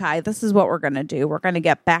 Okay, this is what we're going to do. We're going to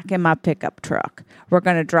get back in my pickup truck. We're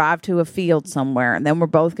going to drive to a field somewhere, and then we're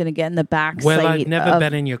both going to get in the back seat. Well, I've never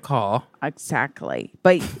been in your car. Exactly.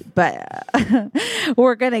 But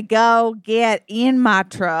we're going to go get in my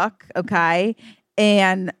truck, okay?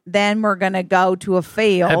 And then we're going to go to a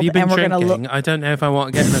field. Have you been and we're drinking? I don't know if I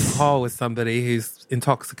want to get in a car with somebody who's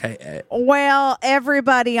intoxicated. Well,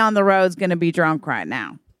 everybody on the road's going to be drunk right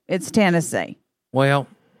now. It's Tennessee. Well,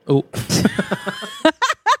 oh.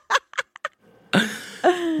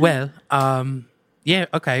 Well, yeah,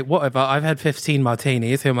 okay, whatever. I've had 15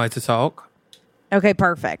 martinis. Who am I to talk? Okay,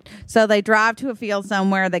 perfect. So they drive to a field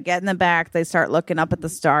somewhere. They get in the back. They start looking up at the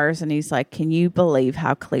stars. And he's like, can you believe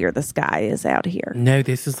how clear the sky is out here? No,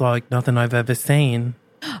 this is like nothing I've ever seen.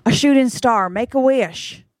 A shooting star. Make a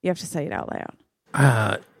wish. You have to say it out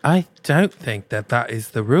loud. I don't think that is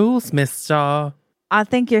the rules, mister. I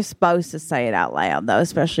think you're supposed to say it out loud, though,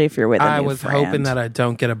 especially if you're with a new I was friend. hoping that I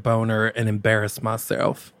don't get a boner and embarrass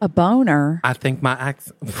myself. A boner? I think my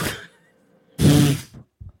accent...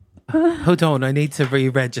 Hold on, I need to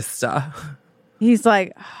re-register. He's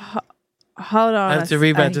like, hold on. I have to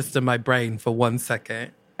re-register my brain for 1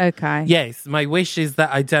 second. Okay. Yes, my wish is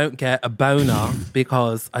that I don't get a boner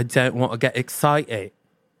because I don't want to get excited.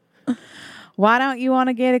 Why don't you want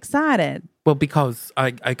to get excited? Well, because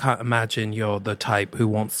I can't imagine you're the type who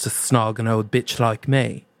wants to snog an old bitch like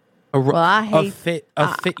me. A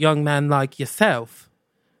fit young man like yourself.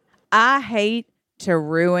 I hate to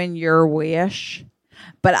ruin your wish,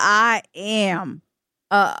 but I am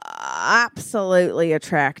absolutely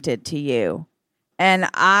attracted to you. And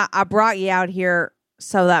I brought you out here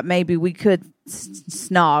so that maybe we could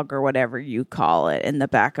snog or whatever you call it in the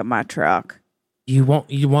back of my truck. You want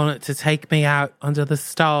it to take me out under the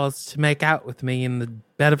stars to make out with me in the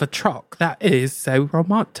bed of a truck? That is so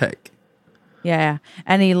romantic. Yeah.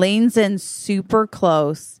 And he leans in super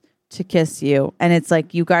close to kiss you. And it's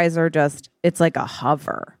like you guys are it's like a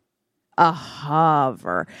hover. A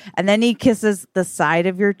hover. And then he kisses the side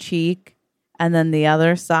of your cheek and then the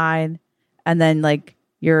other side and then like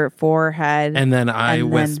your forehead. And then I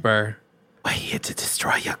whisper, we're here to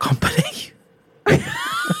destroy your company.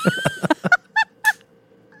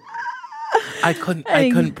 I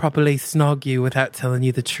couldn't properly snog you without telling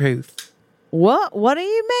you the truth. What? What do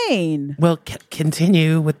you mean? Well,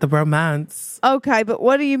 continue with the romance. Okay, but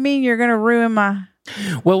what do you mean you're going to ruin my...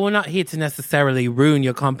 Well, we're not here to necessarily ruin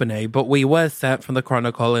your company, but we were sent from the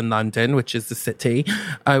Chronicle in London, which is the city.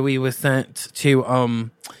 We were sent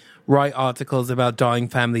to write articles about dying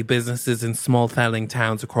family businesses in small selling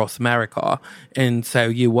towns across America. And so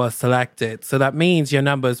you were selected. So that means your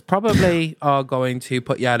numbers probably are going to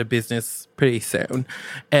put you out of business pretty soon.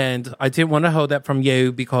 And I didn't want to hold that from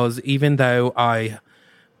you because even though I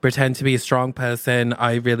pretend to be a strong person,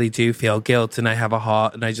 I really do feel guilt and I have a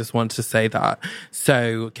heart and I just want to say that.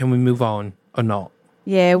 So can we move on or not?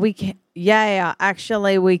 Yeah, we can. Yeah,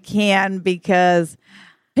 actually we can because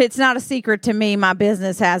it's not a secret to me. My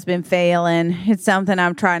business has been failing. It's something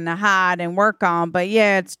I'm trying to hide and work on, but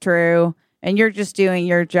yeah, it's true. And you're just doing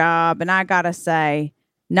your job. And I got to say,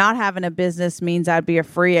 not having a business means I'd be a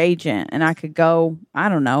free agent and I could go, I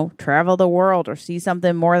don't know, travel the world or see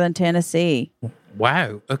something more than Tennessee.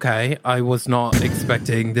 Wow. Okay. I was not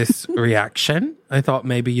expecting this reaction. I thought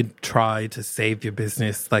maybe you'd try to save your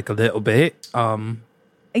business like a little bit. Yeah,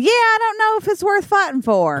 I don't know if it's worth fighting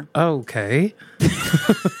for. Okay.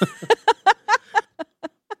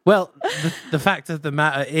 Well, the fact of the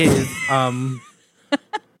matter is,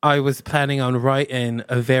 I was planning on writing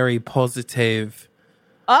a very positive.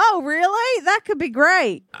 Oh, really? That could be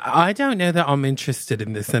great. I don't know that I'm interested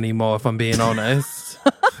in this anymore, if I'm being honest.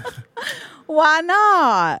 Why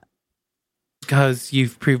not? Because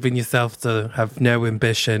you've proven yourself to have no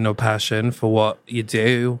ambition or passion for what you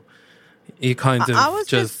do. You're kind of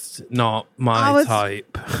just not my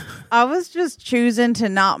type. I was just choosing to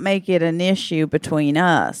not make it an issue between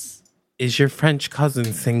us. Is your French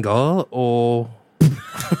cousin single or...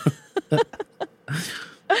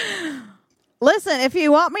 Listen, if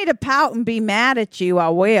you want me to pout and be mad at you, I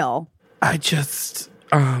will. I just...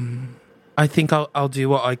 I think I'll do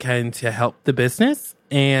what I can to help the business,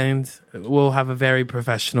 and we'll have a very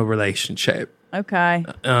professional relationship. Okay.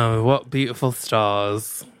 What beautiful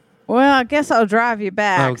stars. Well, I guess I'll drive you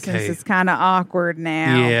back since it's kind of awkward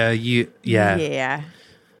now. Yeah.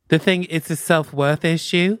 The thing, it's a self-worth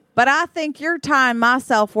issue. But I think you're tying my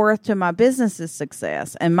self-worth to my business's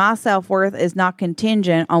success, and my self-worth is not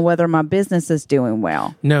contingent on whether my business is doing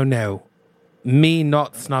well. No. Me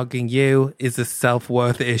not snogging you is a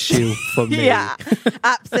self-worth issue for me. Yeah,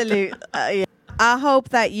 absolutely. Yeah. I hope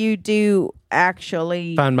that you do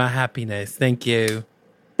actually find my happiness. Thank you.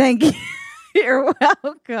 Thank you. You're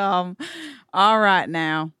welcome. All right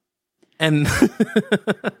now. And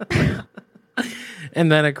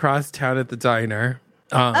and then across town at the diner.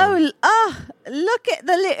 Look at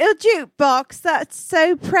the little jukebox. That's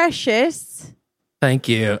so precious. Thank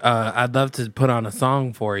you. I'd love to put on a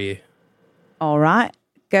song for you. All right.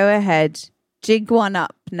 Go ahead. Jig one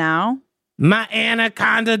up now. My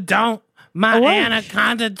anaconda don't. My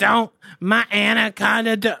anaconda don't. My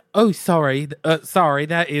anaconda don't. Oh, sorry. Sorry.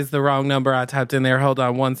 That is the wrong number I typed in there. Hold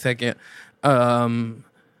on 1 second.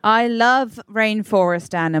 I love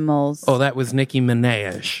rainforest animals. Oh, that was Nicki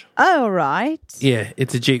Minaj. Oh, right. Yeah,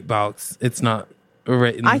 it's a jukebox. It's not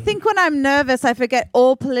written. I think when I'm nervous, I forget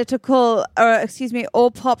all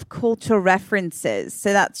all pop culture references.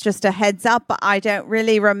 So that's just a heads up, but I don't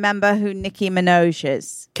really remember who Nicki Minaj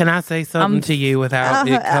is. Can I say something to you without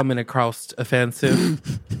it coming across offensive?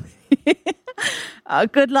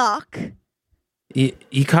 Good luck.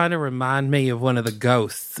 You kind of remind me of one of the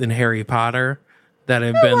ghosts in Harry Potter that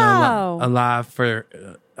have been alive for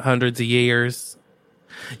hundreds of years.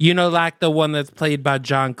 You know, like the one that's played by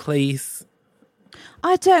John Cleese.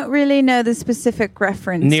 I don't really know the specific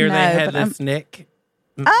reference. Near the Headless Nick.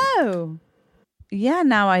 Oh. Yeah,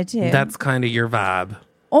 now I do. That's kind of your vibe.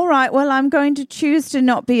 All right, well, I'm going to choose to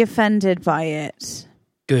not be offended by it.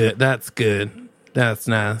 Good. That's good. That's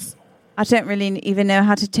nice. I don't really even know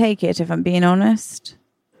how to take it, if I'm being honest.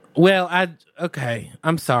 Well, okay.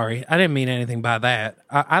 I'm sorry. I didn't mean anything by that.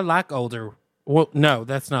 I like older. Well, no,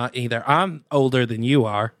 that's not either. I'm older than you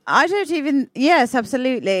are. I don't even. Yes,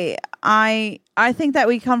 absolutely. I think that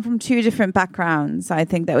we come from two different backgrounds. I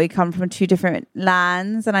think that we come from two different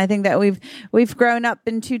lands, and I think that we've grown up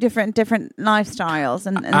in two different lifestyles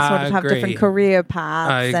and sort of have different career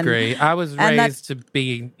paths. I agree. I was raised to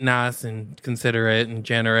be nice and considerate and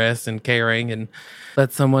generous and caring and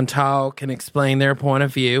let someone talk and explain their point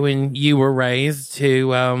of view. And you were raised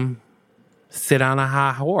to sit on a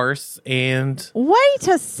high horse and wait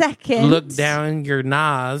a second, look down your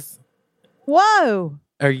nose. Whoa.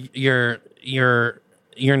 Or your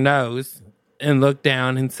nose and look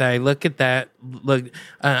down and say, look at that. Look,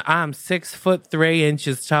 I'm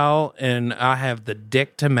 6'3" tall and I have the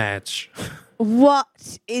dick to match.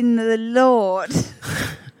 What in the Lord?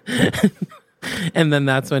 And then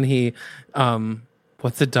that's when he,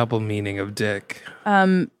 what's the double meaning of dick?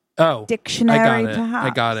 Dictionary,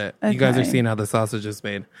 I got it. Okay. You guys are seeing how the sausage is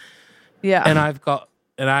made. Yeah. And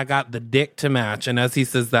I got the dick to match. And as he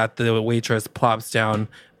says that, the waitress plops down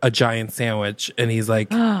a giant sandwich. And he's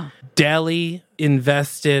like, deli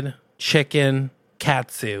invested chicken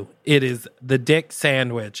katsu. It is the dick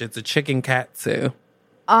sandwich. It's a chicken katsu.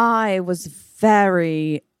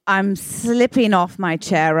 I'm slipping off my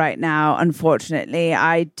chair right now. Unfortunately,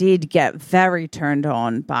 I did get very turned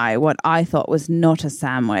on by what I thought was not a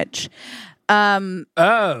sandwich.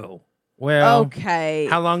 Well, okay.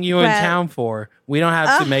 How long you in town for? We don't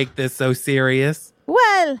have to make this so serious.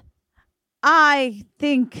 Well, I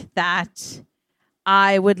think that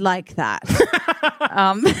I would like that.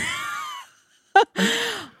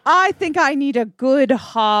 I think I need a good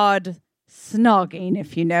hard snogging,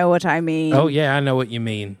 if you know what I mean. Oh, yeah, I know what you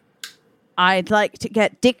mean. I'd like to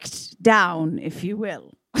get dicked down, if you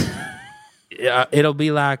will. Yeah, it'll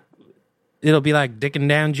be like dicking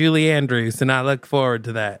down Julie Andrews, and I look forward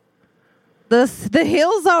to that. The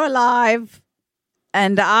hills are alive,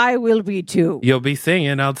 and I will be too. You'll be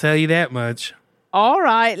singing, I'll tell you that much. All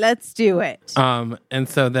right, let's do it. And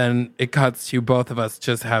so then it cuts to both of us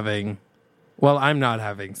just having, well, I'm not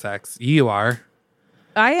having sex. You are.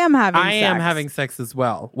 I am having sex. I am having sex as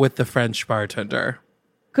well with the French bartender.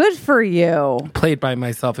 Good for you. Played by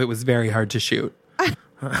myself. It was very hard to shoot.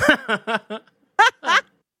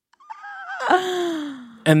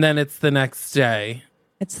 And then it's the next day.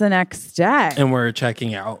 It's the next day. And we're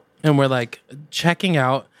checking out. And we're like checking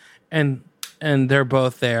out and they're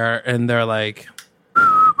both there and they're like,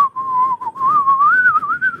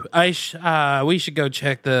 we should go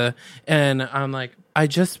check and I'm like, I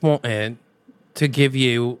just wanted to give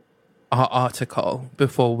you our article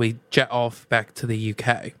before we jet off back to the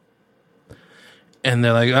UK. And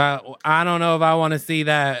they're like, I don't know if I want to see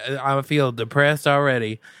that. I feel depressed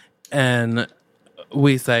already. And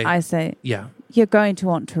I say, yeah. You're going to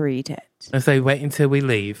want to read it. I say, wait until we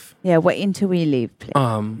leave. Yeah, wait until we leave, please.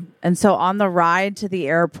 And so on the ride to the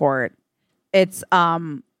airport, it's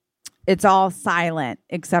all silent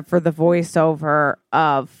except for the voiceover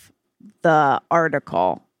of the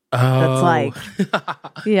article. Oh. That's like,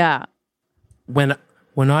 yeah. When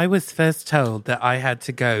I was first told that I had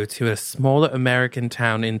to go to a smaller American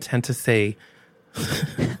town in Tennessee,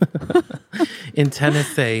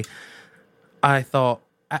 I thought,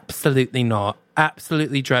 absolutely not.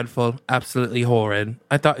 Absolutely dreadful. Absolutely horrid.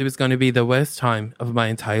 I thought it was going to be the worst time of my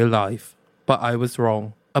entire life. But I was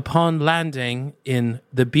wrong. Upon landing in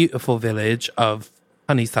the beautiful village of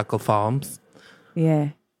Honeysuckle Farms,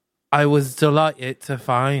 yeah, I was delighted to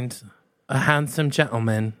find a handsome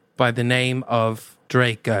gentleman by the name of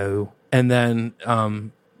Draco. And then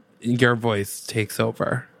your voice takes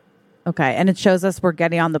over. Okay, and it shows us we're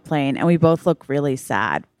getting on the plane, and we both look really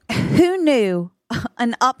sad. Who knew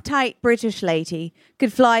an uptight British lady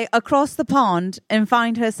could fly across the pond and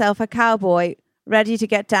find herself a cowboy ready to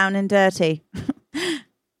get down and dirty?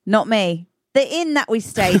 Not me. The inn that we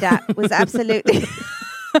stayed at was absolutely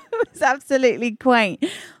quaint,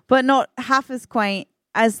 but not half as quaint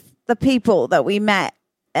as the people that we met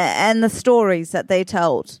and the stories that they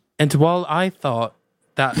told. And while I thought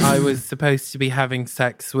that I was supposed to be having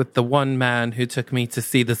sex with the one man who took me to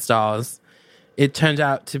see the stars, it turned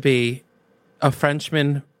out to be a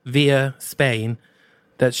Frenchman via Spain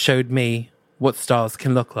that showed me what stars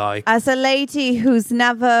can look like. As a lady who's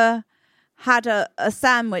never had a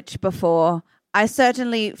sandwich before, I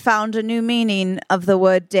certainly found a new meaning of the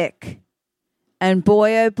word dick. And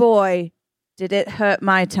boy, oh boy, did it hurt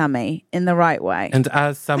my tummy in the right way. And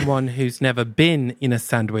as someone who's never been in a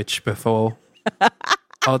sandwich before,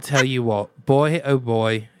 I'll tell you what, boy, oh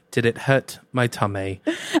boy, did it hurt my tummy.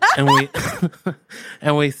 And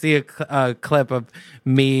we see a clip of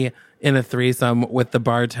me in a threesome with the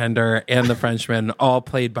bartender and the Frenchman, all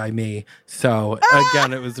played by me. So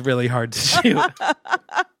again, it was really hard to shoot.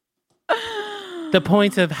 The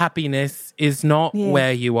point of happiness is not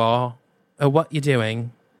where you are or what you're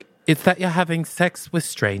doing. It's that you're having sex with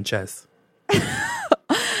strangers.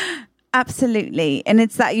 Absolutely. And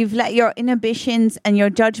it's that you've let your inhibitions and your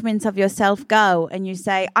judgments of yourself go, and you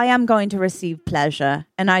say, I am going to receive pleasure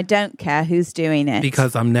and I don't care who's doing it.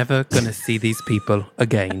 Because I'm never going to see these people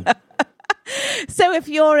again. So if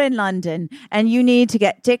you're in London and you need to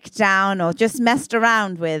get dicked down or just messed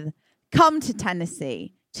around with, come to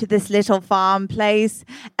Tennessee, to this little farm place,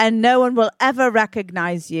 and no one will ever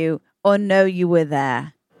recognize you or know you were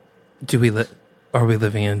there. Are we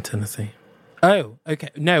living in Tennessee? Oh, okay.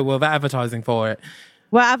 No, we're advertising for it.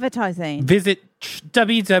 We're advertising. Visit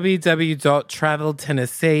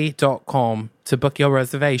www.traveltennessee.com to book your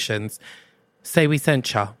reservations. Say we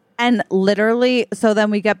sent you. And literally, so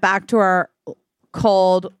then we get back to our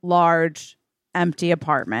cold, large, empty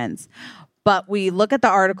apartments. But we look at the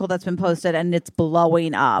article that's been posted and it's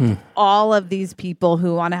blowing up. All of these people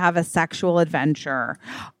who want to have a sexual adventure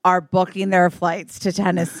are booking their flights to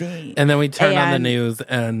Tennessee. And then we turn on the news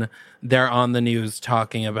and they're on the news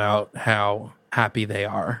talking about how happy they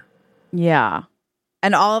are. Yeah.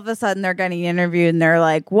 And all of a sudden they're getting interviewed and they're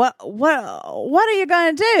like, what are you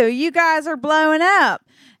going to do? You guys are blowing up.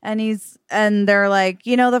 And they're like,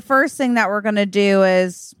 the first thing that we're going to do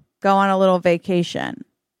is go on a little vacation.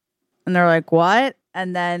 And they're like, what?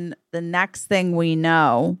 And then the next thing we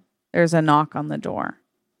know, there's a knock on the door.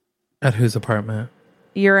 At whose apartment?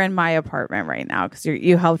 You're in my apartment right now because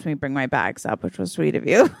you helped me bring my bags up, which was sweet of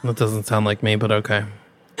you. That doesn't sound like me, but okay.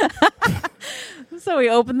 So we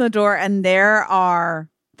open the door and there are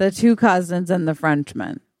the two cousins and the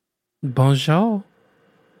Frenchman. Bonjour.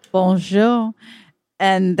 Bonjour.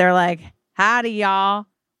 And they're like, howdy, y'all.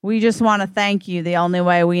 We just want to thank you the only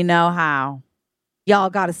way we know how. Y'all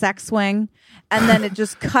got a sex swing. And then it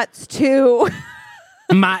just cuts to...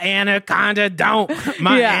 My anaconda don't.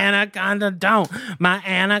 My anaconda don't. My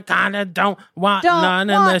anaconda don't want none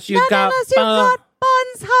unless you got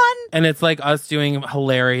buns, hun. And it's like us doing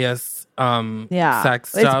hilarious sex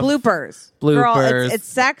stuff. It's bloopers. Girl, it's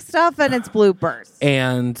sex stuff and it's bloopers.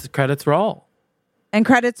 And credits roll. And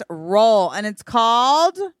it's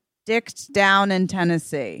called Dicked Down in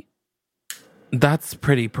Tennessee. That's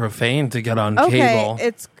pretty profane to get on cable.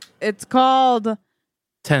 It's called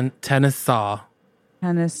Tennesaw.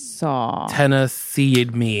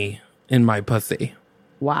 Tennessee'd me in my pussy.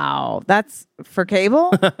 Wow. That's for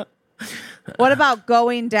cable? What about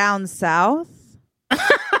Going Down South?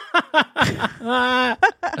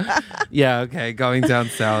 Yeah, okay. Going Down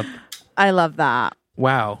South. I love that.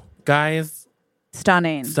 Wow. Guys.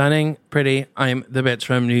 Stunning. Pretty. I'm the bitch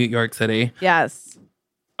from New York City. Yes.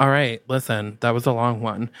 All right, listen, that was a long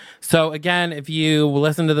one. So again, if you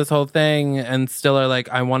listen to this whole thing and still are like,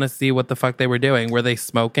 I want to see what the fuck they were doing. Were they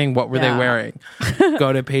smoking? What were they wearing?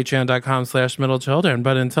 Go to patreon.com/middlechildren.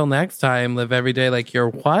 But until next time, live every day like you're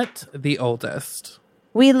what? The oldest.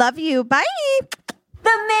 We love you. Bye.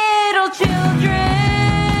 The Middle Children.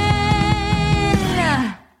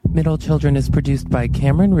 Middle Children is produced by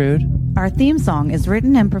Cameron Rood. Our theme song is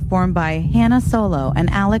written and performed by Hannah Solo and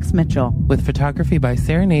Alex Mitchell. With photography by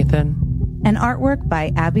Sarah Nathan. And artwork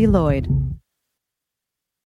by Abby Lloyd.